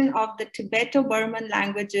documentation of the Tibeto-Burman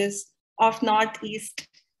languages of Northeast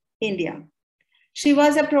India. She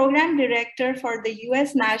was a program director for the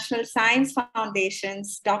US National Science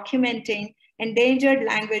Foundation's Documenting Endangered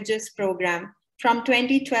Languages program from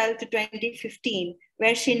 2012 to 2015,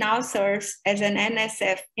 where she now serves as an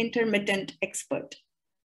NSF intermittent expert.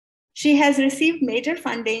 She has received major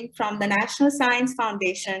funding from the National Science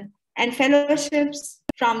Foundation and fellowships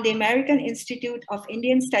from the American Institute of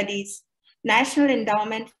Indian Studies, National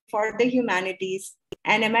Endowment for the Humanities,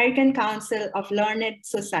 and American Council of Learned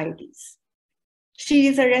Societies. She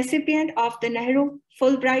is a recipient of the Nehru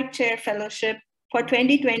Fulbright Chair Fellowship for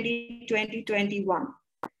 2020-2021.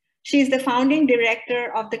 She is the founding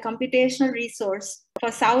director of the Computational Resource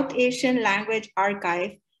for South Asian Language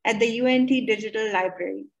Archive at the UNT Digital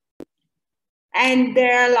Library. And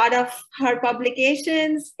there are a lot of her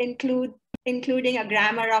publications, including a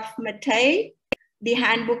grammar of Meitei, the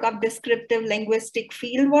Handbook of Descriptive Linguistic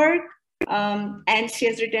Fieldwork, and she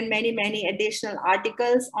has written many, many additional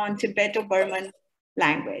articles on Tibeto-Burman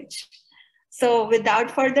language. So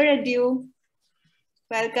without further ado,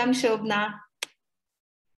 welcome, Shobana.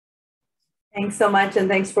 Thanks so much, and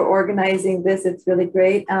thanks for organizing this. It's really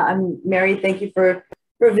great. I'm Mary. Thank you for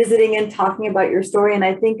visiting and talking about your story. And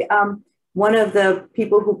I think one of the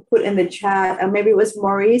people who put in the chat, maybe it was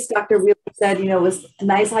Maurice, Dr. Wheeler said, you know, it was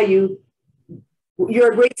nice how you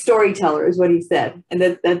you're a great storyteller is what he said. And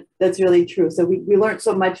that's really true. So we learned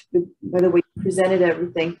so much by the way you presented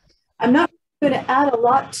everything. I'm not going to add a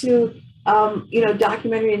lot to,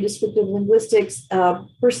 documentary and descriptive linguistics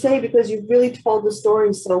per se, because you've really told the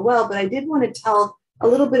story so well, but I did want to tell a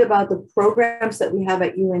little bit about the programs that we have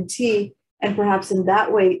at UNT, and perhaps in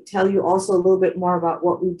that way tell you also a little bit more about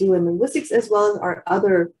what we do in linguistics, as well as our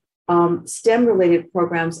other STEM-related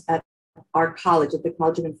programs at our college, at the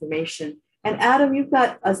College of Information. And Adam, you've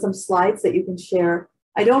got some slides that you can share.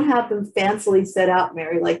 I don't have them fancily set out,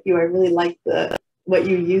 Mary, like you. I really like what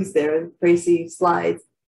you use there, the crazy slides.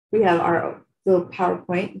 We have our little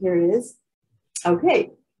PowerPoint. Here it is.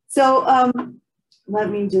 Okay, so let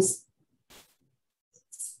me just.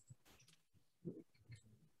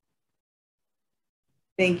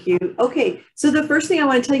 Thank you. Okay, so the first thing I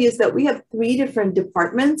want to tell you is that we have 3 different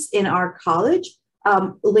departments in our college: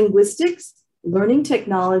 linguistics, learning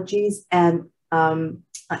technologies, and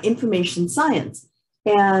information science.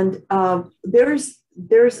 And there's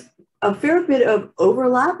a fair bit of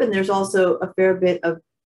overlap, and there's also a fair bit of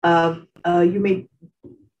a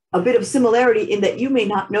bit of similarity in that you may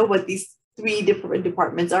not know what these 3 different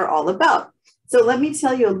departments are all about. So let me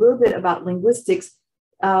tell you a little bit about linguistics.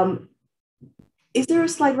 Is there a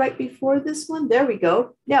slide right before this one? There we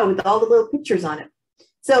go. Yeah, with all the little pictures on it.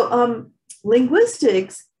 So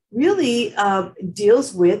linguistics really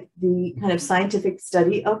deals with the kind of scientific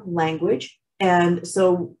study of language. And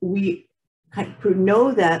so we kind of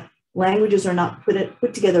know that languages are not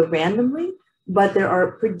put together randomly, but there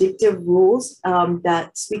are predictive rules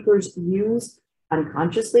that speakers use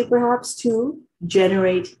unconsciously, perhaps, to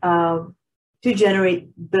generate the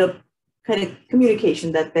kind of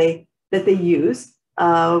communication that they use,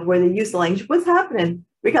 where they use the language. What's happening?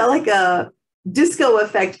 We got like a disco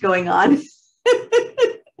effect going on.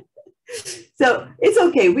 So it's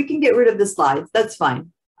okay. We can get rid of the slides. That's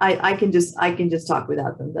fine. I can just talk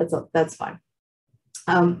without them. That's fine.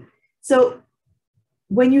 So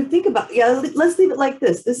when you think about, let's leave it like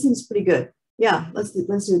this. This seems pretty good. Yeah, let's do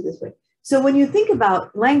it this way. So when you think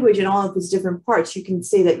about language and all of its different parts, you can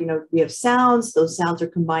say that, we have sounds. Those sounds are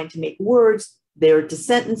combined to make words. They're to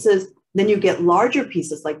sentences. Then you get larger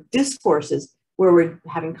pieces like discourses, where we're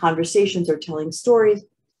having conversations or telling stories.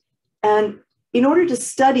 And in order to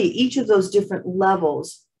study each of those different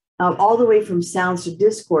levels, all the way from sounds to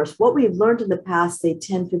discourse, what we've learned in the past, say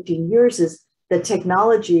 10, 15 years is that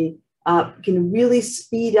technology can really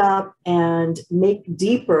speed up and make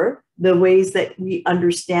deeper the ways that we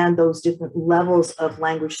understand those different levels of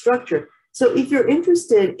language structure. So if you're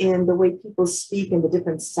interested in the way people speak and the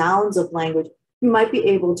different sounds of language, you might be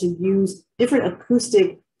able to use different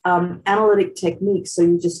acoustic analytic techniques. So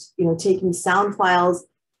you just, taking sound files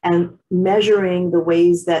and measuring the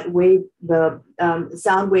ways that the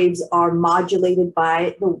sound waves are modulated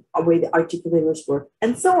by the way the articulators work,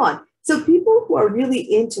 and so on. So people who are really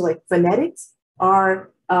into like phonetics are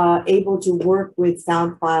able to work with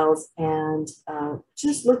sound files and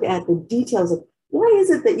just look at the details of why is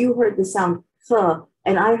it that you heard the sound k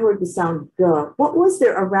and I heard the sound g? What was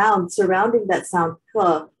there surrounding that sound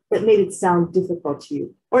k that made it sound difficult to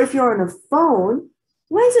you? Or if you're on a phone,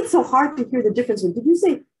 why is it so hard to hear the difference? Did you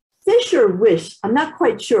say fish or wish? I'm not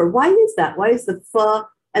quite sure. Why is that? Why is the f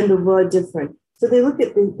and the v different? So they look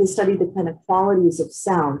at they study the kind of qualities of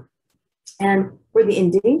sound. And for the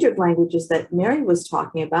endangered languages that Mary was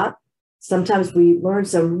talking about, sometimes we learn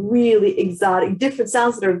some really exotic, different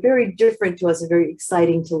sounds that are very different to us and very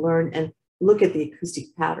exciting to learn and look at the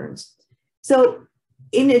acoustic patterns. So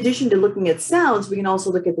in addition to looking at sounds, we can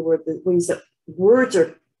also look at the ways that words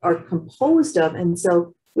are composed of. And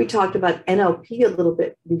so we talked about NLP a little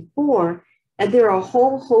bit before, and there are a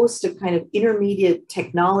whole host of kind of intermediate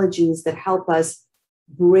technologies that help us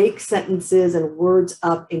break sentences and words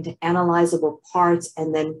up into analyzable parts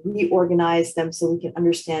and then reorganize them so we can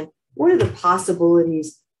understand what are the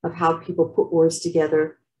possibilities of how people put words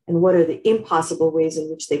together and what are the impossible ways in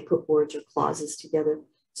which they put words or clauses together.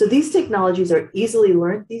 So these technologies are easily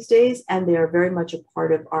learned these days, and they are very much a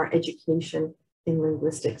part of our education in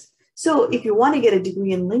linguistics. So if you want to get a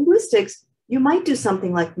degree in linguistics, you might do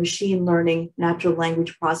something like machine learning, natural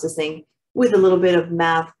language processing, with a little bit of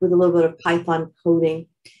math, with a little bit of Python coding,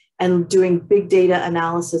 and doing big data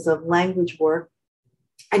analysis of language work,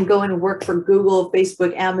 and go and work for Google,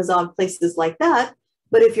 Facebook, Amazon, places like that.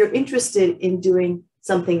 But if you're interested in doing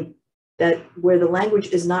something where the language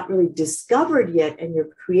is not really discovered yet and you're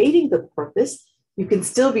creating the corpus, you can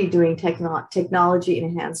still be doing technology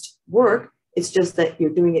enhanced work. It's just that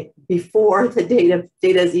you're doing it before the data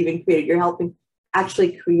is even created. You're helping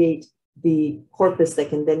actually create the corpus that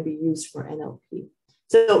can then be used for NLP.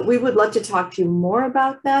 So we would love to talk to you more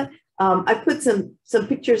about that. I put some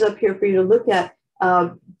pictures up here for you to look at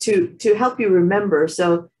to help you remember.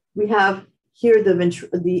 So we have here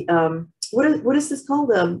what is this called?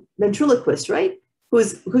 The ventriloquist, right?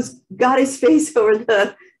 Who's got his face over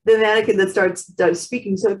the mannequin that starts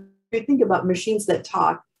speaking. So if you think about machines that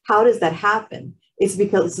talk, how does that happen? It's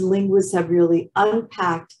because linguists have really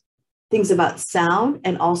unpacked things about sound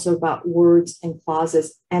and also about words and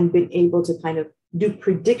clauses and been able to kind of do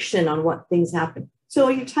prediction on what things happen. So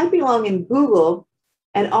you're typing along in Google,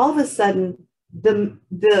 and all of a sudden the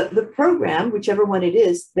program, whichever one it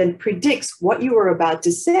is, then predicts what you were about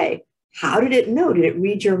to say. How did it know? Did it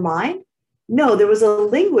read your mind? No, there was a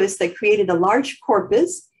linguist that created a large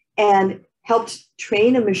corpus and helped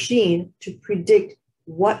train a machine to predict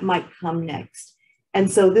what might come next.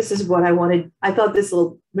 And so this is what I wanted. I thought this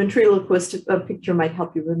little ventriloquist picture might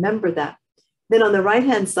help you remember that. Then on the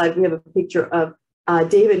right-hand side, we have a picture of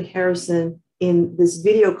David Harrison in this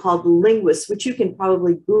video called Linguists, which you can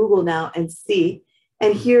probably Google now and see.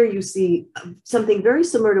 And here you see something very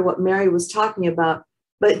similar to what Mary was talking about.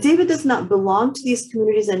 But David does not belong to these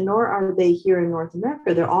communities, and nor are they here in North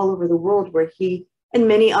America. They're all over the world, where he and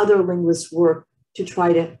many other linguists work to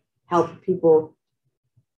try to help people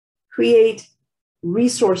create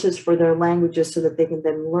resources for their languages so that they can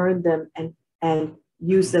then learn them and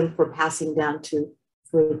use them for passing down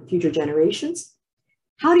for future generations.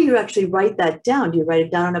 How do you actually write that down? Do you write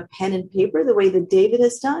it down on a pen and paper the way that David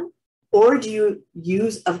has done? Or do you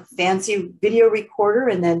use a fancy video recorder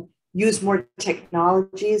and then use more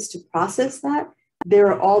technologies to process that? There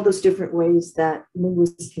are all those different ways that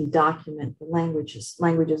linguists can document the languages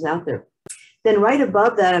out there. Then right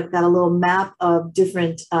above that, I've got a little map of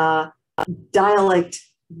different dialect,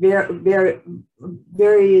 various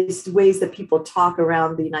ways that people talk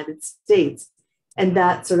around the United States. And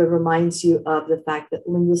that sort of reminds you of the fact that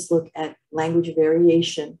linguists look at language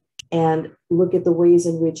variation and look at the ways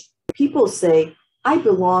in which people say, I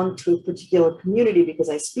belong to a particular community because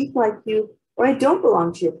I speak like you, or I don't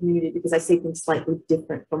belong to your community because I say things slightly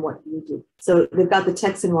different from what you do. So they've got the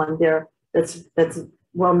Texan one there that's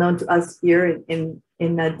well known to us here in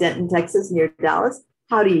Denton, Texas, near Dallas.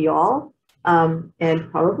 Howdy, y'all. And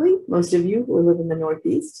probably most of you who live in the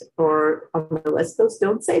Northeast or on the West Coast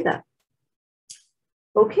don't say that.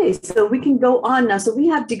 Okay, so we can go on now. So we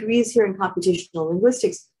have degrees here in computational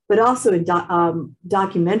linguistics, but also in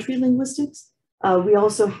documentary linguistics. We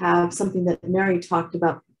also have something that Mary talked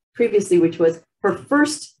about previously, which was her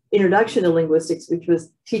first introduction to linguistics, which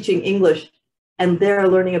was teaching English, and they're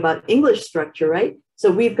learning about English structure, right?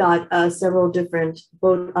 So we've got several different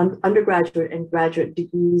both undergraduate and graduate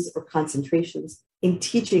degrees or concentrations in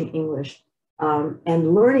teaching English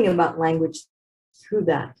and learning about language through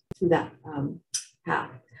that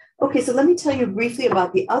path. Okay, so let me tell you briefly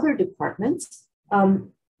about the other departments.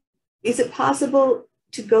 Is it possible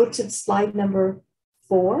to go to slide number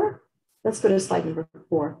 4? Let's go to slide number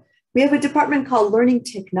 4. We have a department called Learning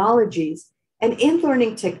Technologies. And in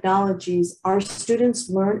Learning Technologies, our students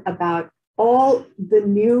learn about all the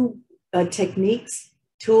new techniques,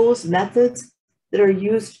 tools, methods that are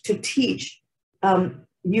used to teach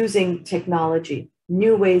using technology,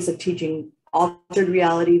 new ways of teaching altered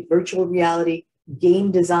reality, virtual reality,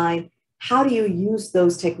 game design. How do you use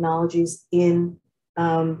those technologies in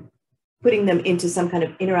putting them into some kind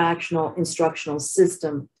of interactional instructional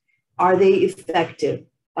system? Are they effective?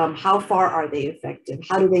 How far are they effective?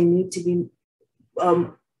 How do they need to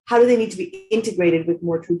be integrated with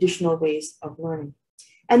more traditional ways of learning?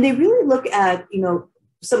 And they really look at,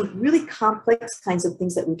 some really complex kinds of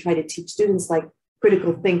things that we try to teach students, like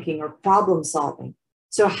critical thinking or problem solving.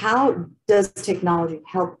 So how does technology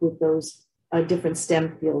help with those different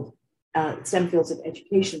STEM fields of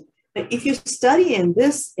education? But if you study in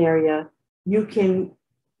this area, you can,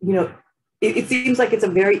 it seems like it's a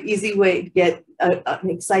very easy way to get an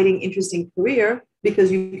exciting, interesting career,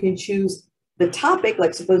 because you can choose the topic,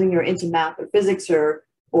 like supposing you're into math or physics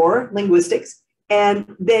or linguistics,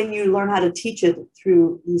 and then you learn how to teach it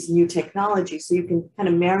through these new technologies. So you can kind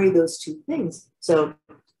of marry those two things. So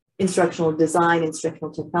instructional design,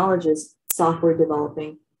 instructional technologists, software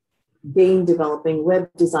developing, game developing, web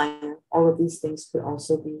designer, all of these things could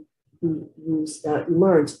also be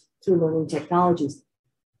learned through learning technologies.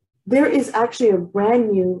 There is actually a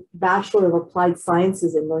brand new Bachelor of Applied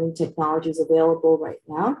Sciences in Learning Technologies available right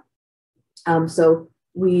now. So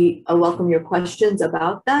we welcome your questions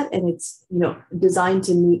about that. And it's designed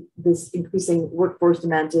to meet this increasing workforce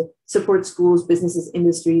demand to support schools, businesses,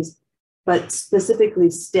 industries, but specifically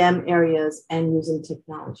STEM areas and using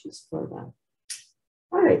technologies for that.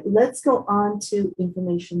 All right, let's go on to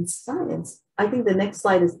information science. I think the next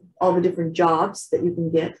slide is all the different jobs that you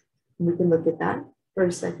can get. We can look at that for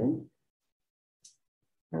a second.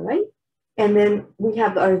 All right. And then we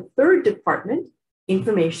have our third department,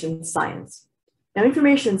 information science. Now,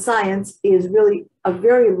 information science is really a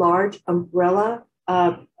very large umbrella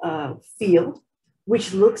field,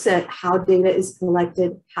 which looks at how data is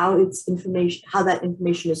collected, how that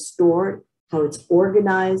information is stored, how it's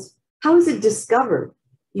organized, how is it discovered?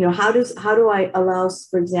 You know, how do I allow,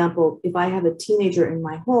 for example, if I have a teenager in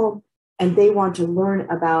my home and they want to learn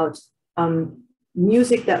about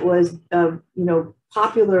music that was,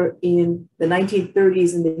 popular in the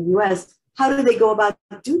 1930s in the US, how do they go about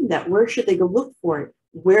doing that? Where should they go look for it?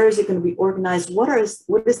 Where is it going to be organized? What is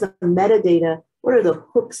the metadata? What are the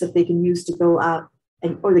hooks that they can use to go out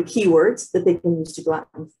or the keywords that they can use to go out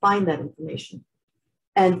and find that information?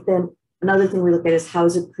 And then another thing we look at is how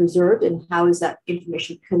is it preserved and how is that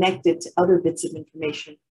information connected to other bits of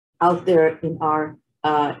information out there in our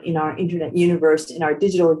internet universe, in our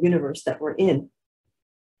digital universe that we're in.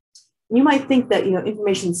 You might think that,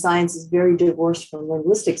 information science is very divorced from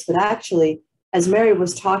linguistics, but actually, as Mary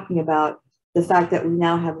was talking about, the fact that we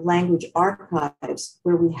now have language archives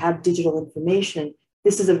where we have digital information,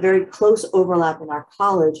 this is a very close overlap in our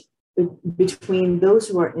college between those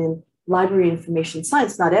who are in library information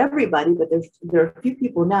science. Not everybody, but there are a few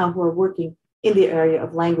people now who are working in the area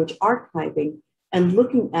of language archiving and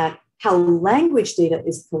looking at how language data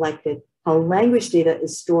is collected, how language data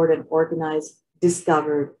is stored and organized,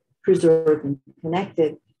 discovered, preserved, and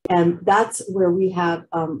connected. And that's where we have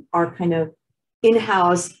our kind of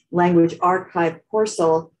in-house language archive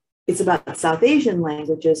parcel. It's about South Asian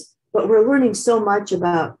languages, but we're learning so much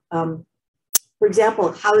about, for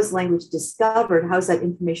example, how is language discovered? How is that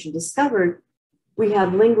information discovered? We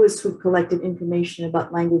have linguists who've collected information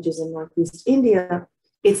about languages in Northeast India.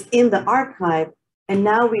 It's in the archive. And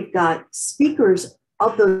now we've got speakers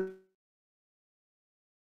of those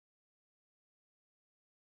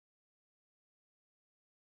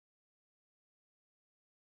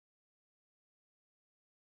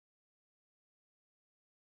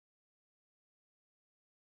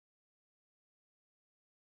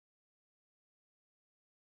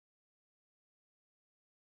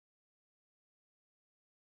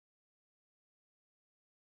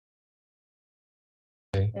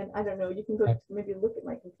and I don't know, you can go maybe look at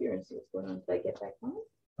my computer and see what's going on. Did I get back on?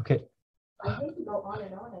 Okay. I hate to go on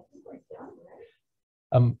and on. I think we're done,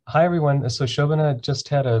 right? Hi, everyone. So Shobana just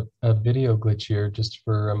had a video glitch here just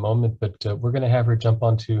for a moment, but we're going to have her jump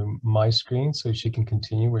onto my screen so she can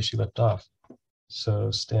continue where she left off.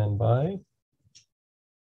 So stand by.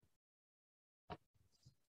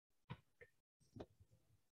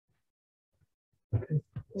 Okay.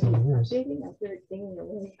 Updating, I started singing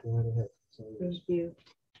away. Go right ahead. Thank you.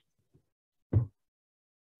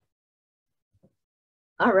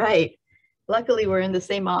 All right. Luckily, we're in the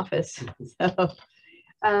same office. So,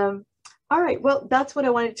 all right. Well, that's what I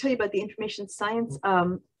wanted to tell you about the information science. I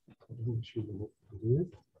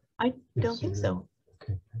don't think so.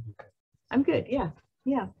 Okay. I'm good. Yeah.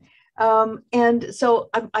 Yeah. And so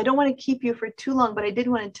I don't want to keep you for too long, but I did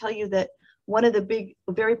want to tell you that one of the big,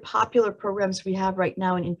 very popular programs we have right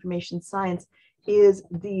now in information science is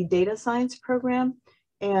the data science program.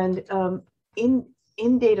 And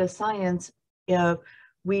in data science,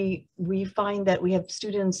 we find that we have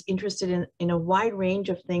students interested in a wide range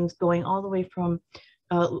of things, going all the way from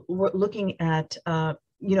looking at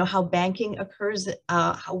how banking occurs,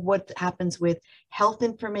 what happens with health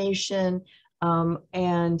information,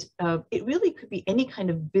 and it really could be any kind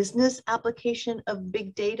of business application of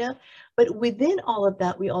big data. But within all of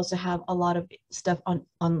that, we also have a lot of stuff on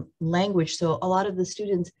language. So a lot of the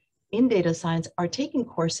students in data science are taking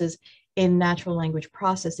courses in natural language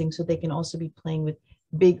processing, so they can also be playing with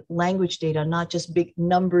big language data, not just big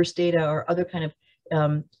numbers data or other kind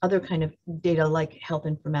of data like health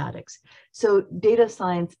informatics. So data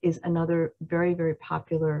science is another very, very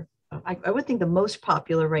popular, I would think the most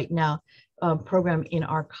popular right now program in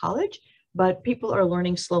our college, but people are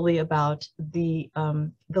learning slowly about the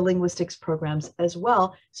linguistics programs as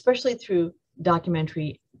well, especially through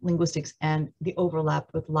documentary linguistics and the overlap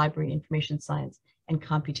with library information science and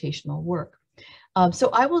computational work. So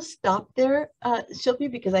I will stop there, Shilpi,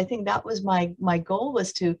 because I think that was my goal,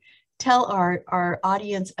 was to tell our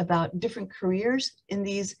audience about different careers in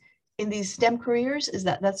these STEM careers.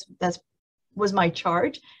 That's was my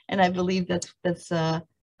charge, and I believe that's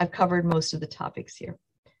I've covered most of the topics here.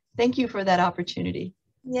 Thank you for that opportunity.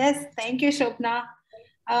 Yes, thank you, Shobna.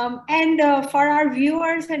 And for our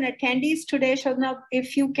viewers and attendees today, Shobna,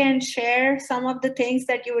 if you can share some of the things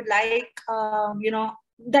that you would like,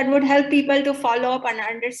 that would help people to follow up and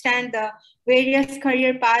understand the various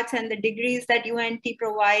career paths and the degrees that UNT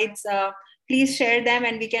provides. Please share them,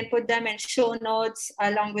 and we can put them in show notes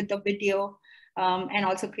along with the video, and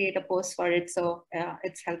also create a post for it, so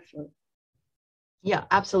it's helpful. Yeah,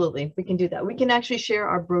 absolutely. We can do that. We can actually share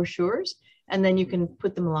our brochures, and then you can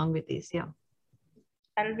put them along with these. Yeah.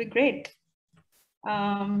 That'll be great.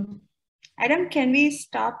 Adam, can we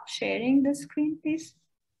stop sharing the screen, please?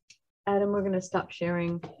 Adam, we're going to stop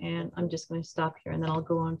sharing, and I'm just going to stop here, and then I'll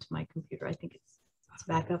go on to my computer. I think it's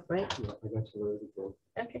back up, right? Yeah, I got you ready.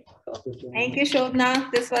 Okay, cool. Thank you, Shobna.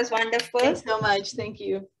 This was wonderful. Thanks so much. Thank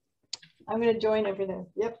you. I'm going to join over there.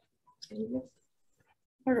 Yep.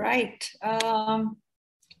 All right.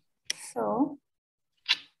 So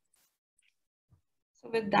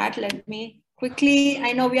with that, let me quickly,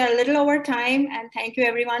 I know we are a little over time, and thank you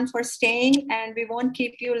everyone for staying, and we won't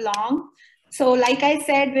keep you long. So like I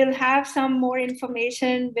said, we'll have some more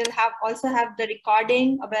information. We'll also have the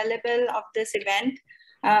recording available of this event,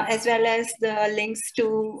 as well as the links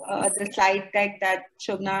to the slide deck that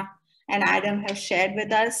Shobna and Adam have shared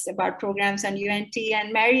with us about programs on UNT.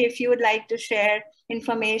 And Mary, if you would like to share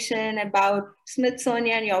information about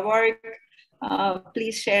Smithsonian, your work,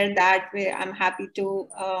 please share that. I'm happy to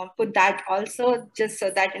put that also, just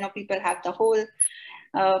so that people have the whole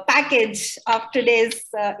package of today's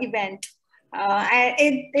event.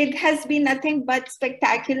 It has been nothing but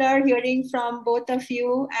spectacular hearing from both of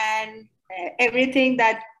you, and everything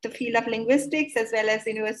that the field of linguistics as well as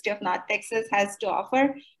the University of North Texas has to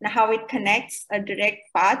offer, and how it connects a direct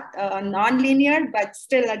path, non-linear, but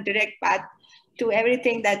still a direct path to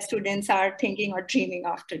everything that students are thinking or dreaming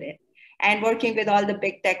of today. And working with all the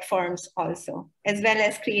big tech firms also, as well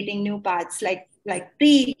as creating new paths like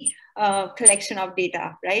pre-collection of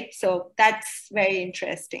data, right? So that's very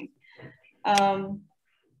interesting. And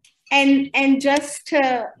just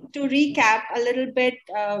to recap a little bit,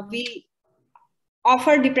 we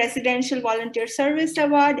offer the Presidential Volunteer Service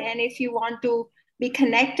Award. And if you want to be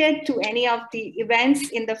connected to any of the events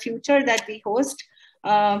in the future that we host,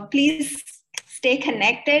 please stay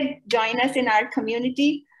connected, join us in our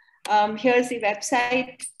community. Here's the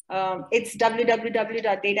website. It's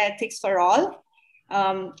www.DataEthics4All.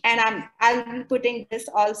 And I'll be putting this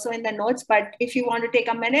also in the notes, but if you want to take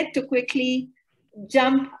a minute to quickly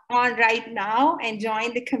jump on right now and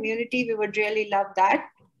join the community, we would really love that.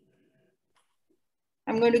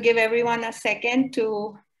 I'm going to give everyone a second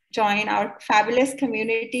to join our fabulous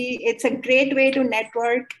community. It's a great way to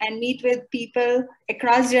network and meet with people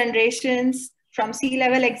across generations, from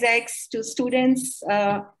C-level execs to students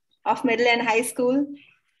of middle and high school.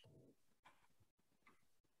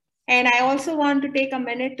 And I also want to take a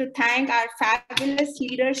minute to thank our fabulous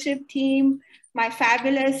leadership team, my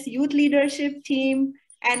fabulous youth leadership team,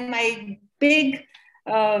 and my big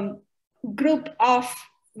group of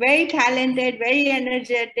very talented, very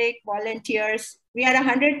energetic volunteers. We are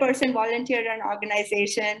 100% volunteer-run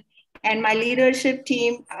organization, and my leadership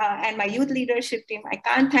team and my youth leadership team, I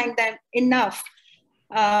can't thank them enough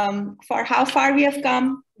for how far we have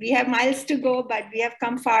come. We have miles to go, but we have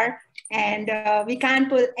come far, and we can't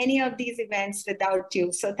pull any of these events without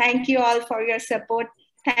you. So thank you all for your support.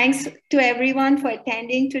 Thanks to everyone for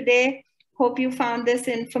attending today. Hope you found this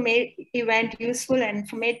event useful and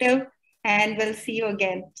informative, and we'll see you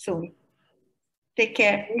again soon. Take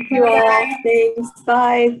care. Thank you all. Thanks.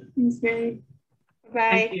 Bye. Thanks, Mary.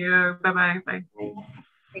 Bye. Thank you. Bye-bye. Bye.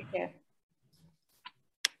 Take care.